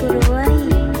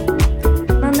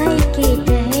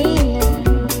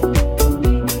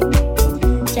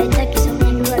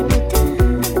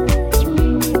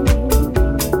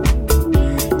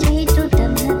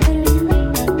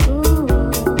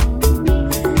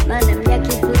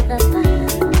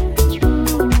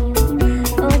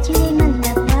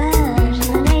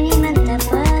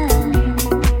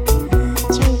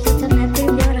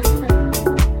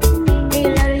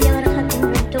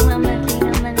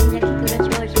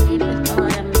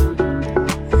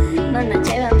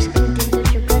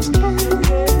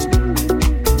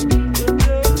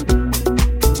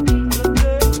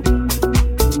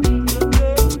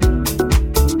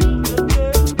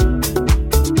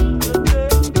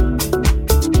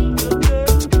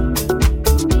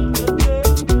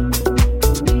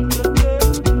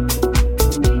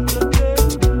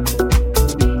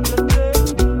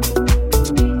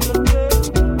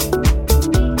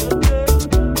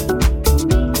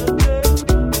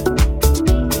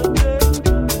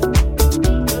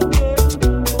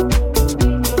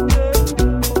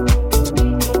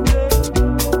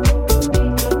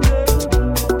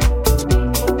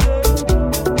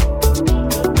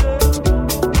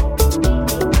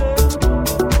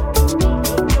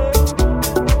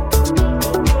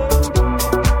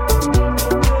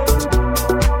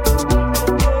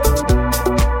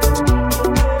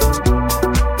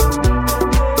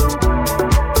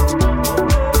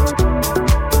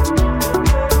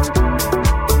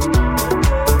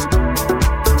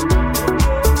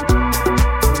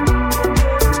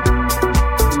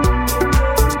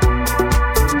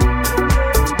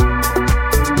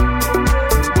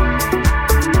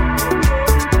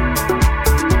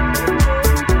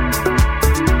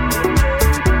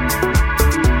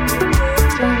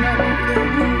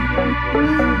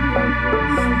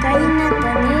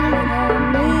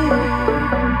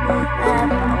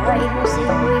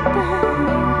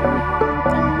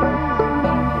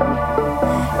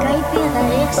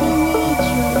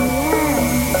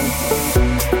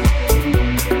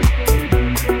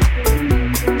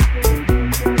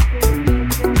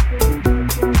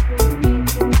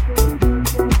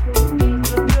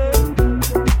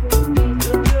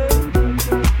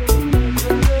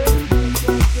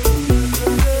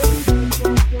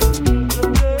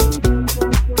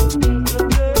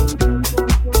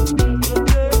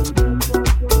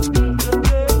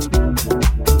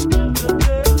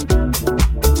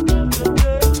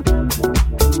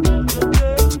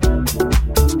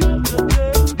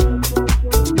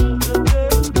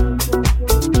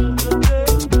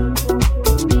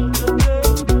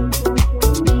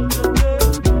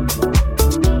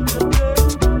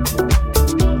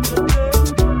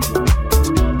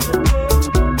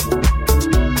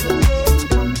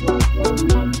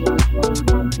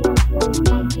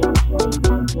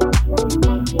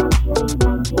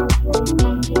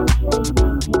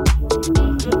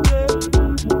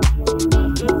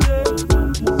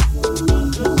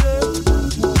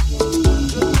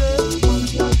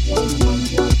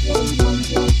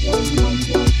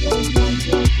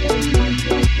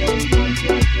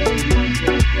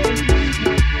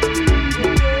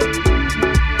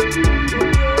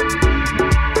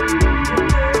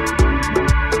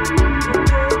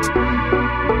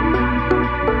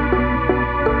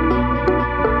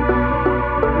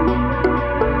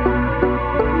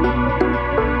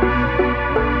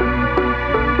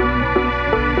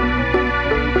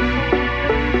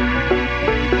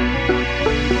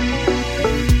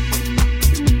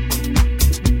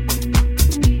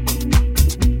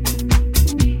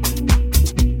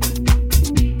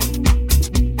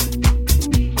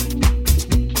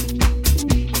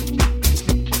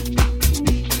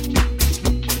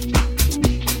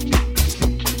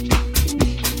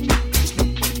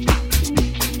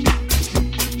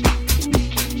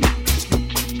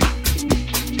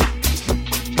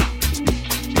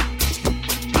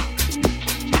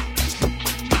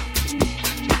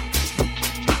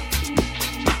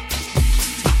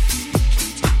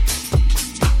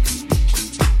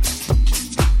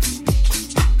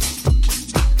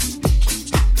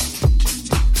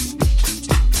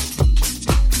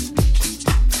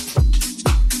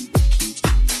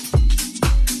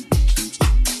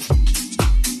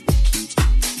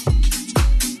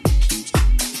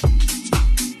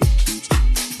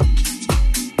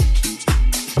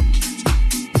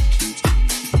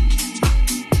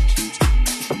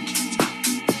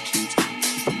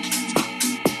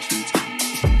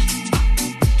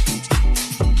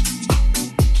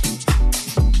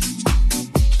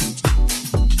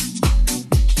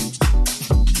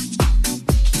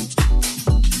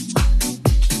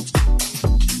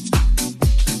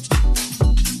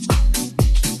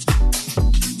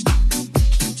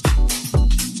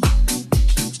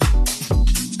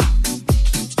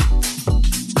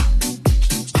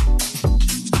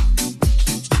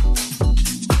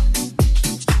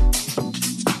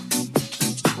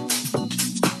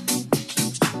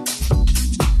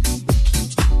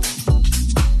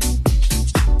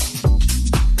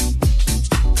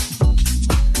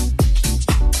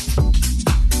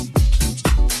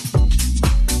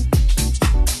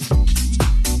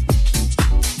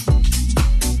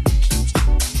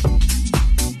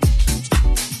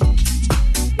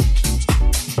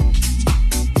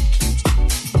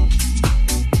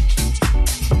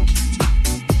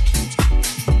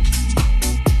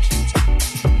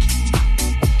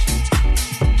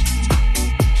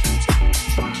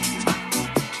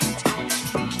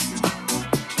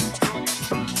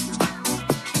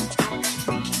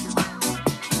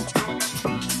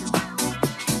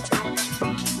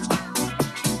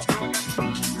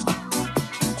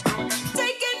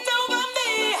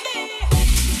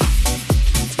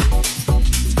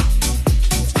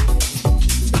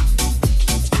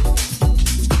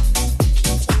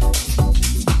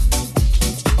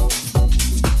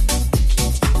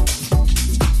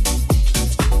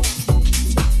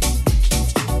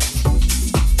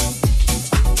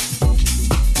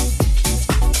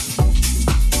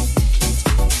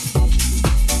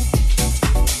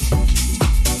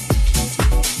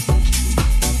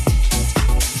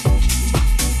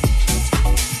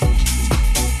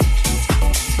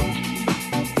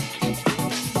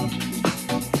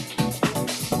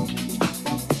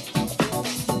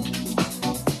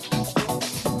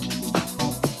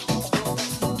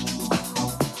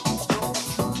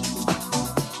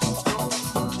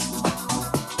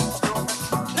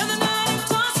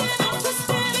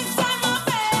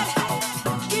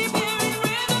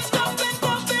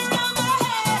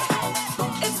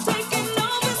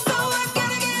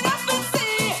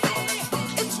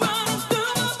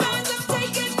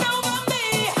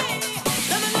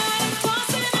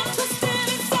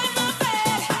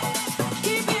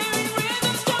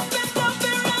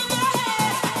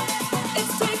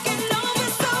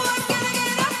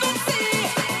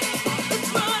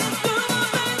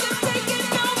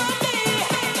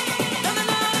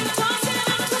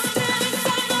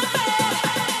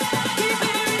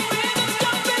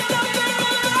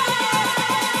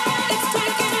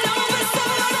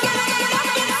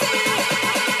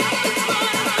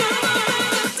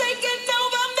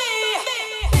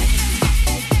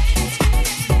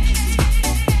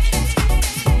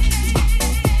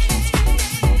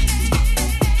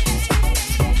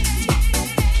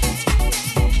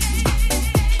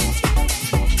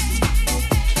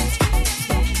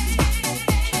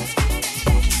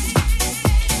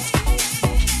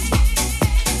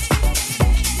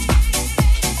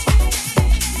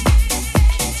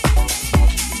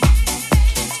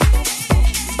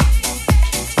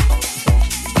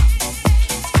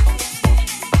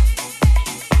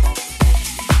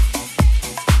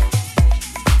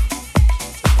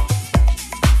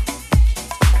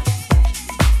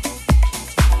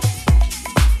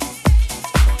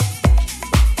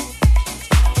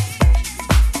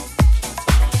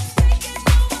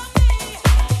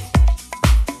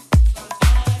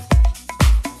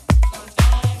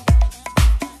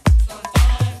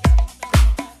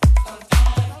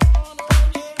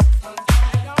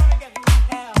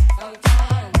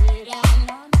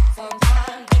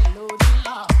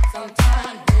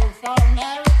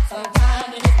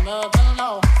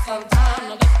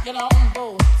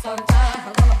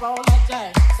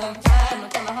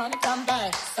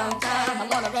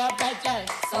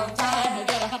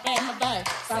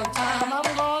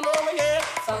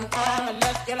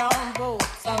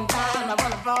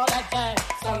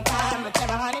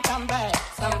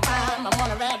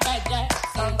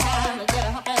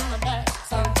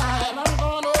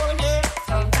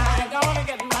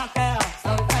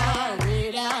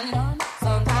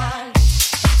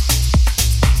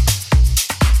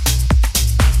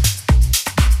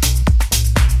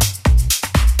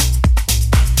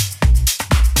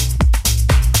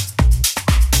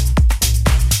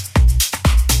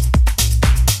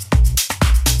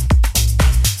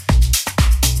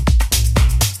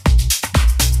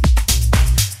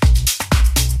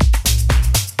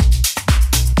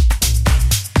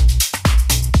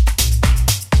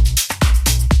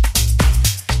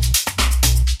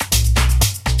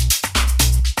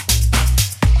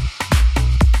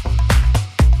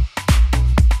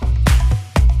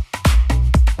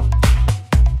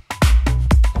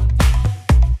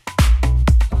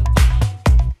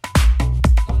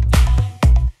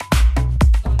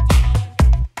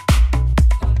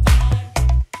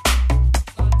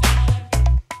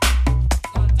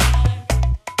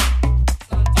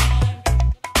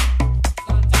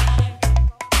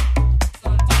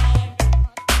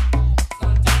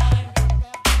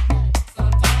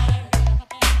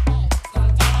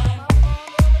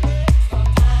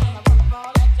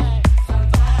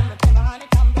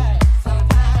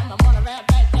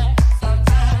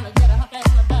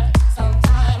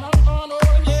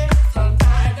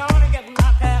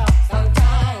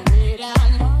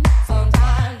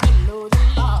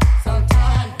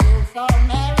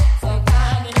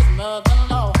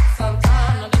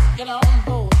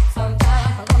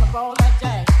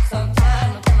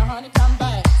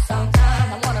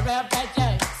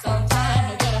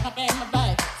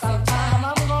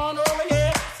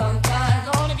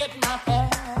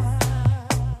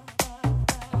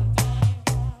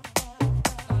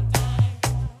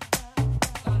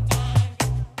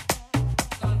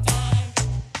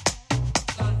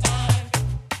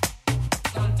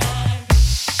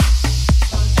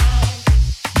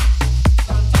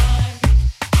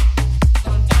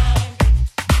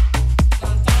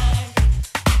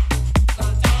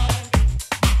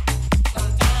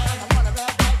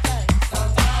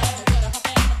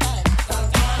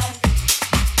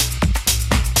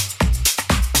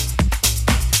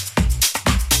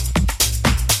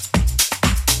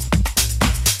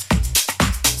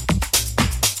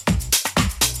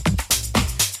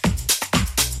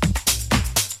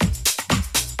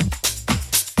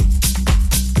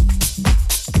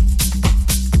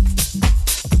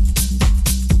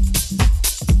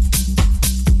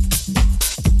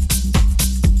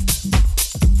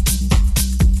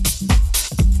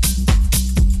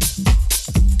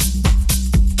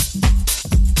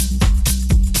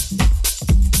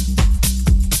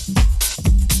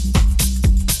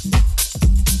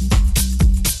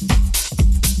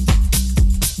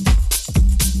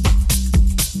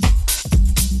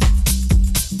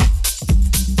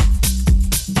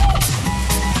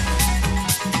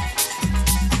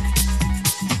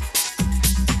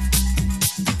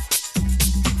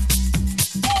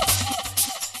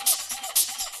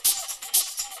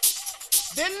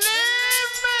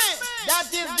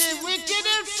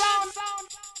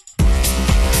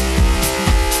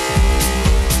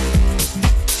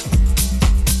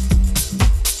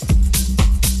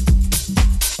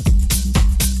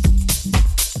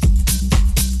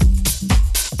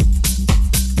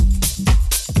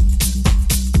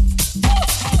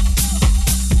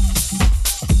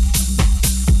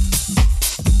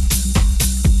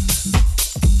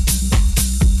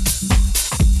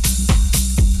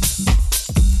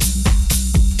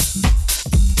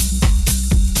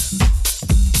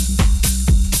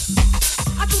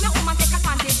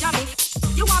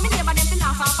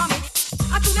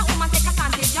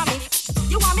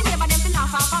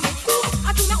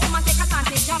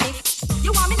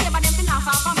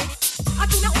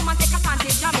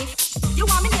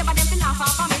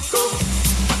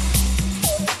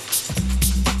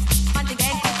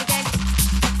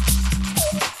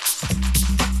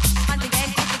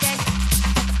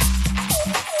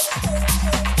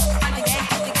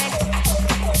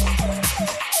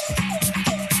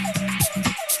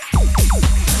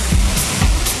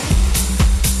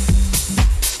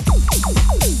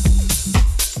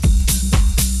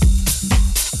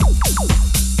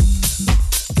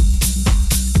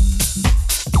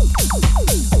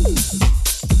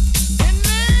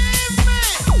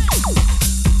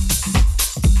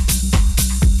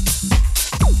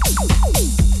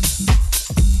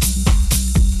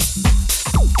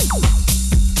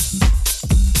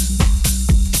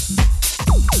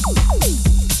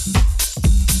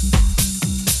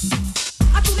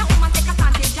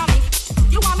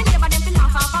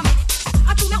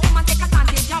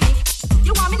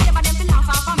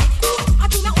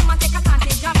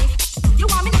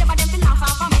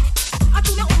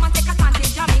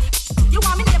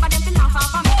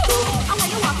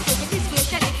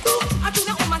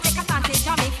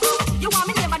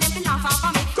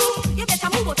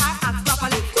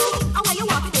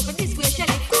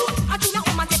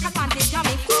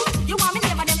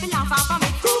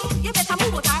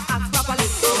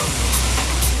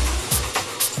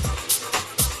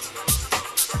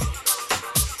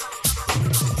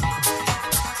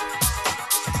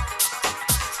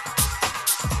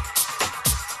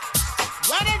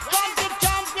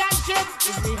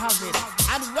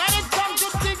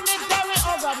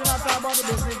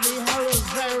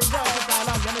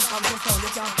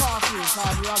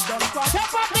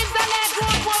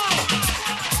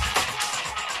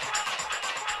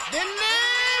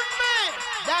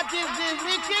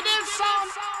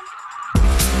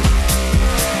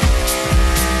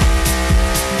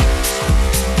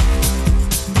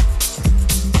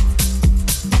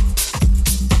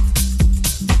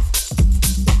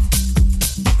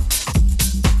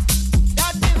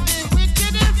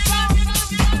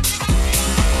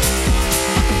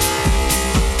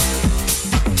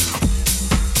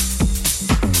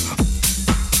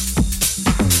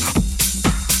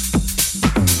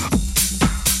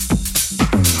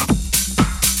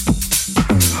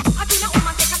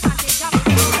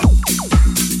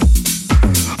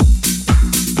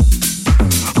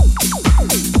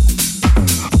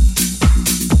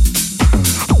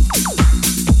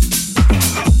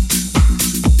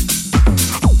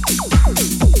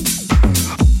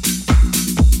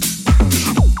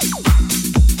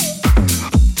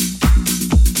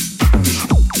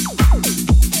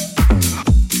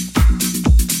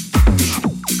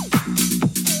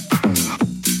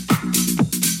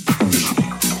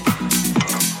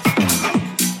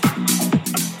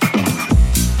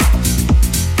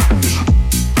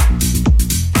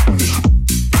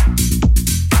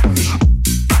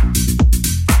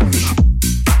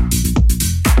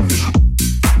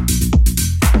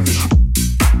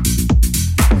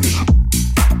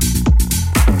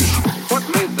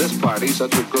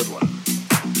Such a good one.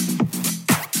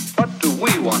 What do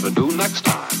we want to do next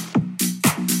time?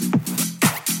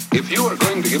 If you are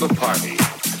going to give a party,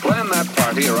 plan that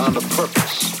party around a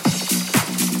purpose.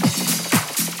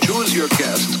 Choose your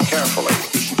guests carefully.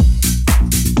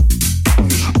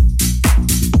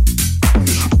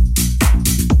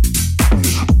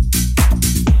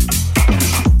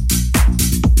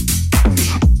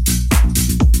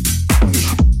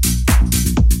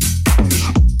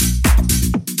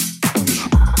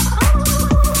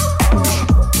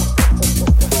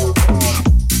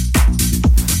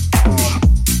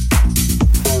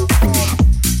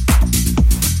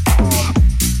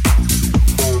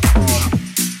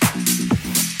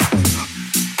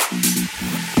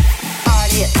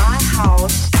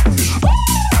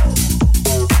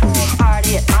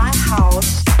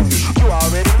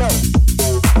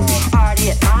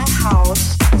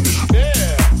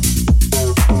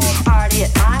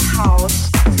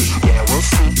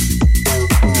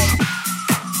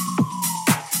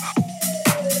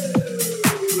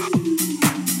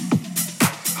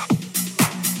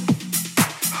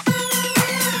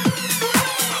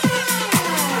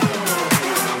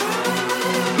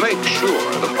 Make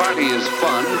sure the party is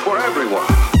fun for everyone.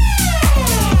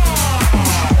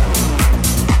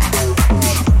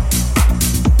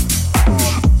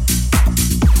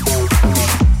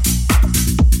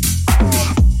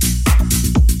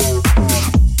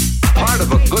 Part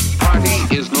of a good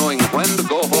party is knowing when to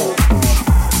go home.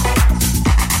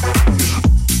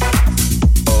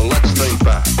 So let's think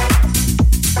back.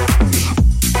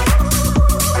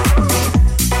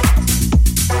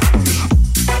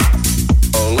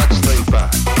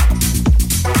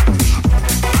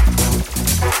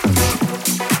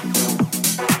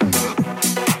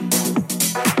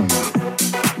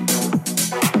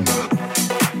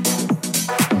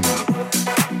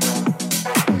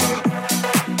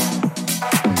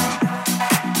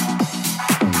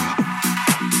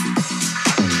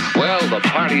 The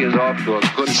party is off to a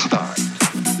good start.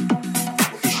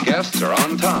 Guests are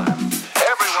on time.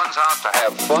 Everyone's out to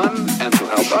have fun and to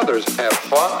help others have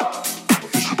fun.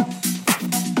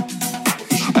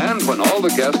 And when all the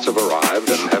guests have arrived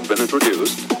and have been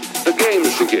introduced, the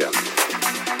games begin.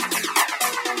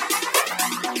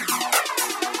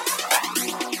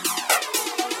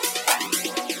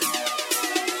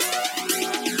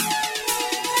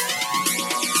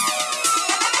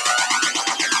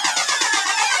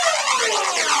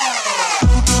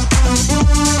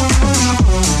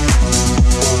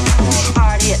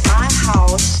 Party at my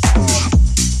house.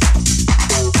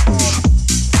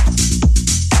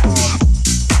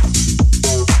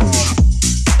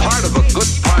 Part of a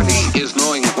good party is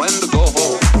knowing when to go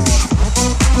home.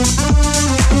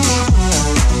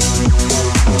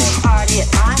 Party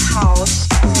at my house.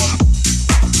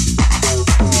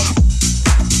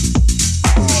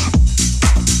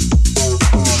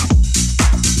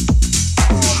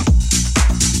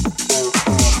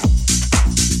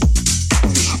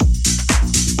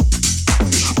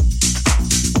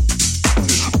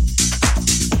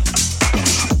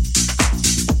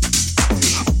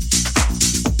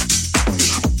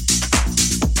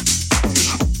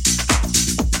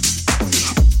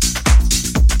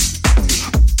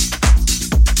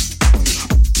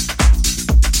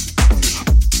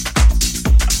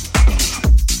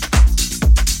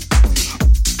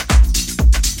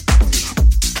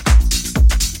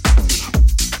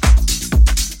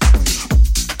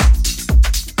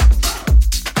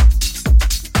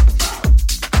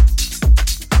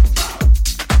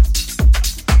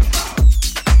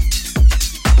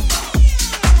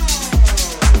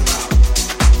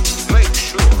 Make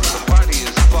sure the party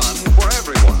is fun for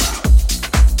everyone.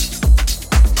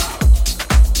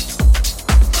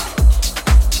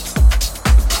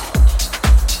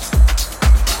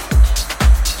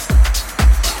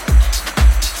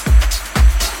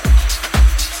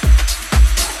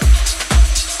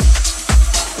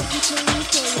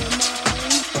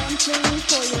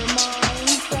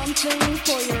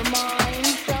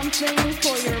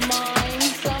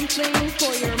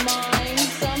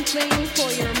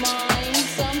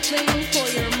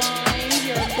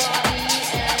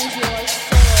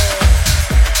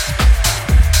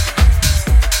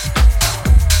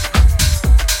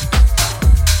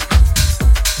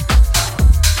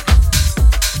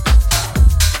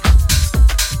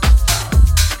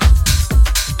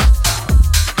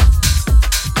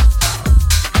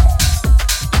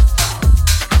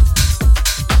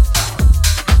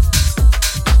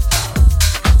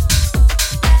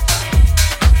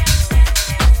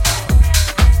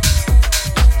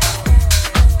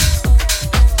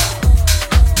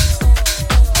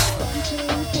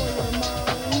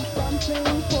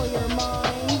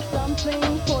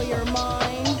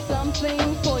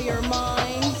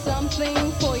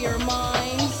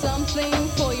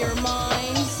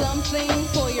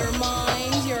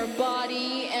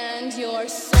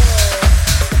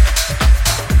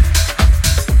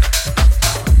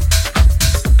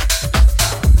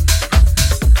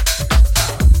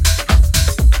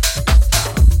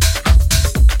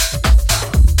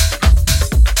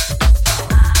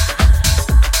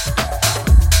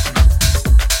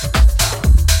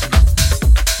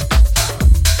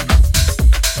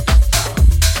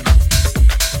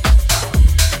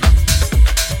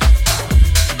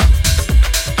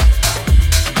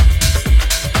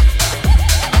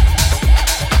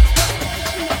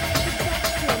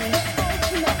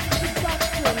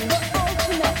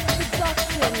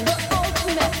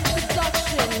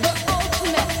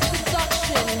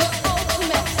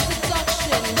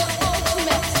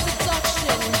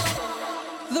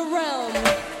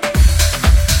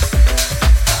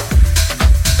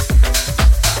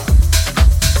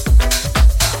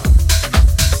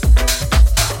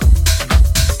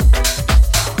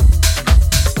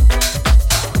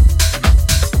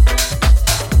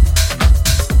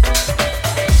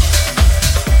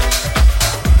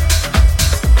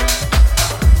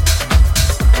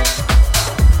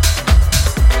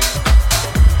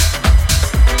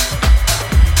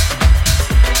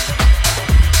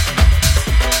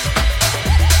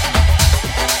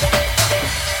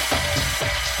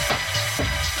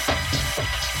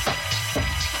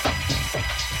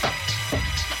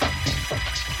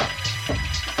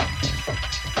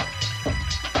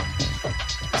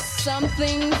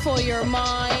 Something for your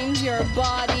mind, your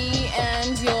body,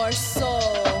 and your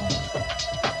soul.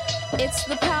 It's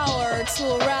the power to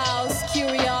arouse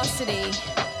curiosity.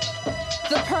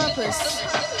 The purpose,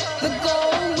 the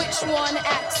goal which one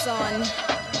acts on.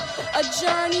 A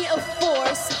journey of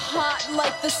force, hot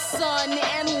like the sun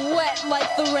and wet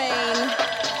like the rain.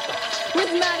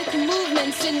 Rhythmic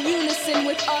movements in unison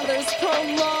with others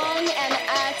prolong an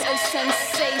act of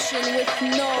sensation with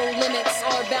no limits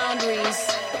or boundaries.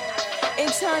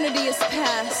 Eternity is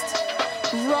past,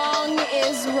 Wrong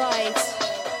is right.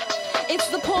 It's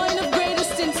the point of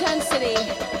greatest intensity.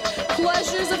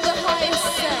 Pleasures of the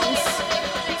highest sense.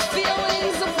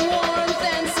 Feelings of warmth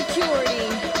and security.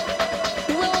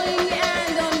 Willing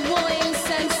and unwilling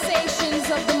sensations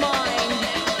of the mind.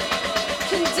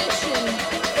 Condition.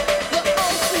 The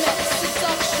ultimate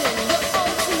seduction. The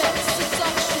ultimate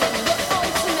seduction. The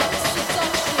ultimate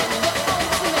seduction. The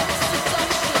ultimate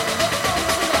seduction. The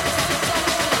ultimate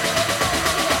seduction.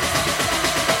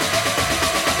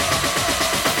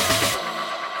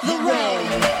 The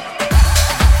rain.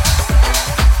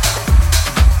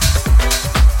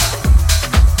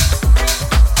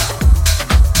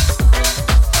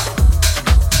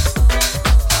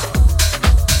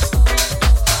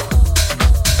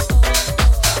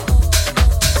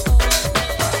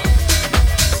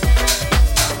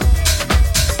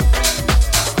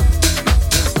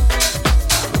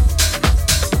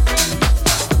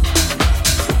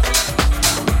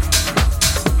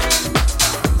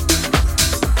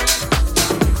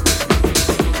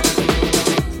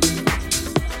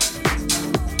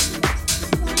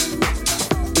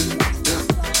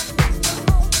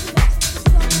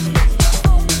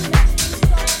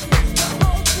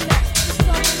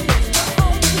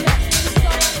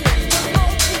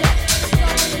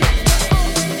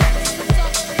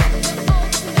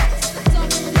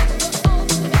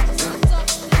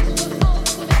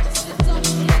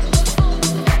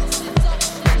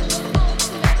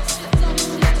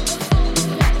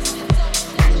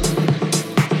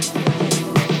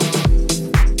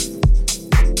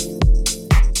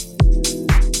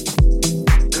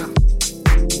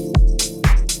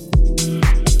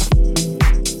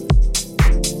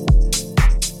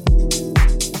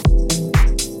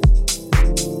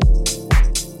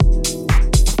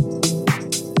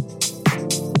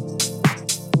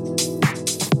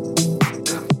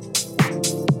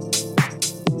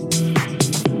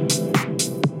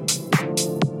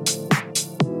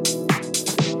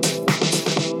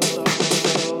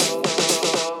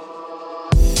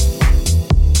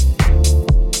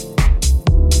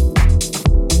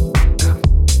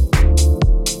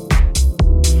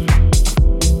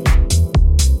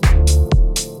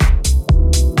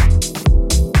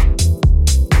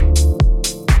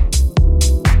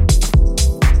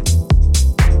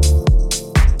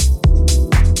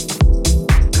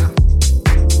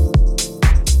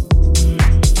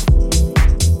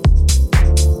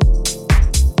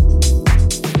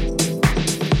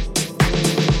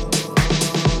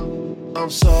 I'm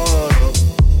sorry.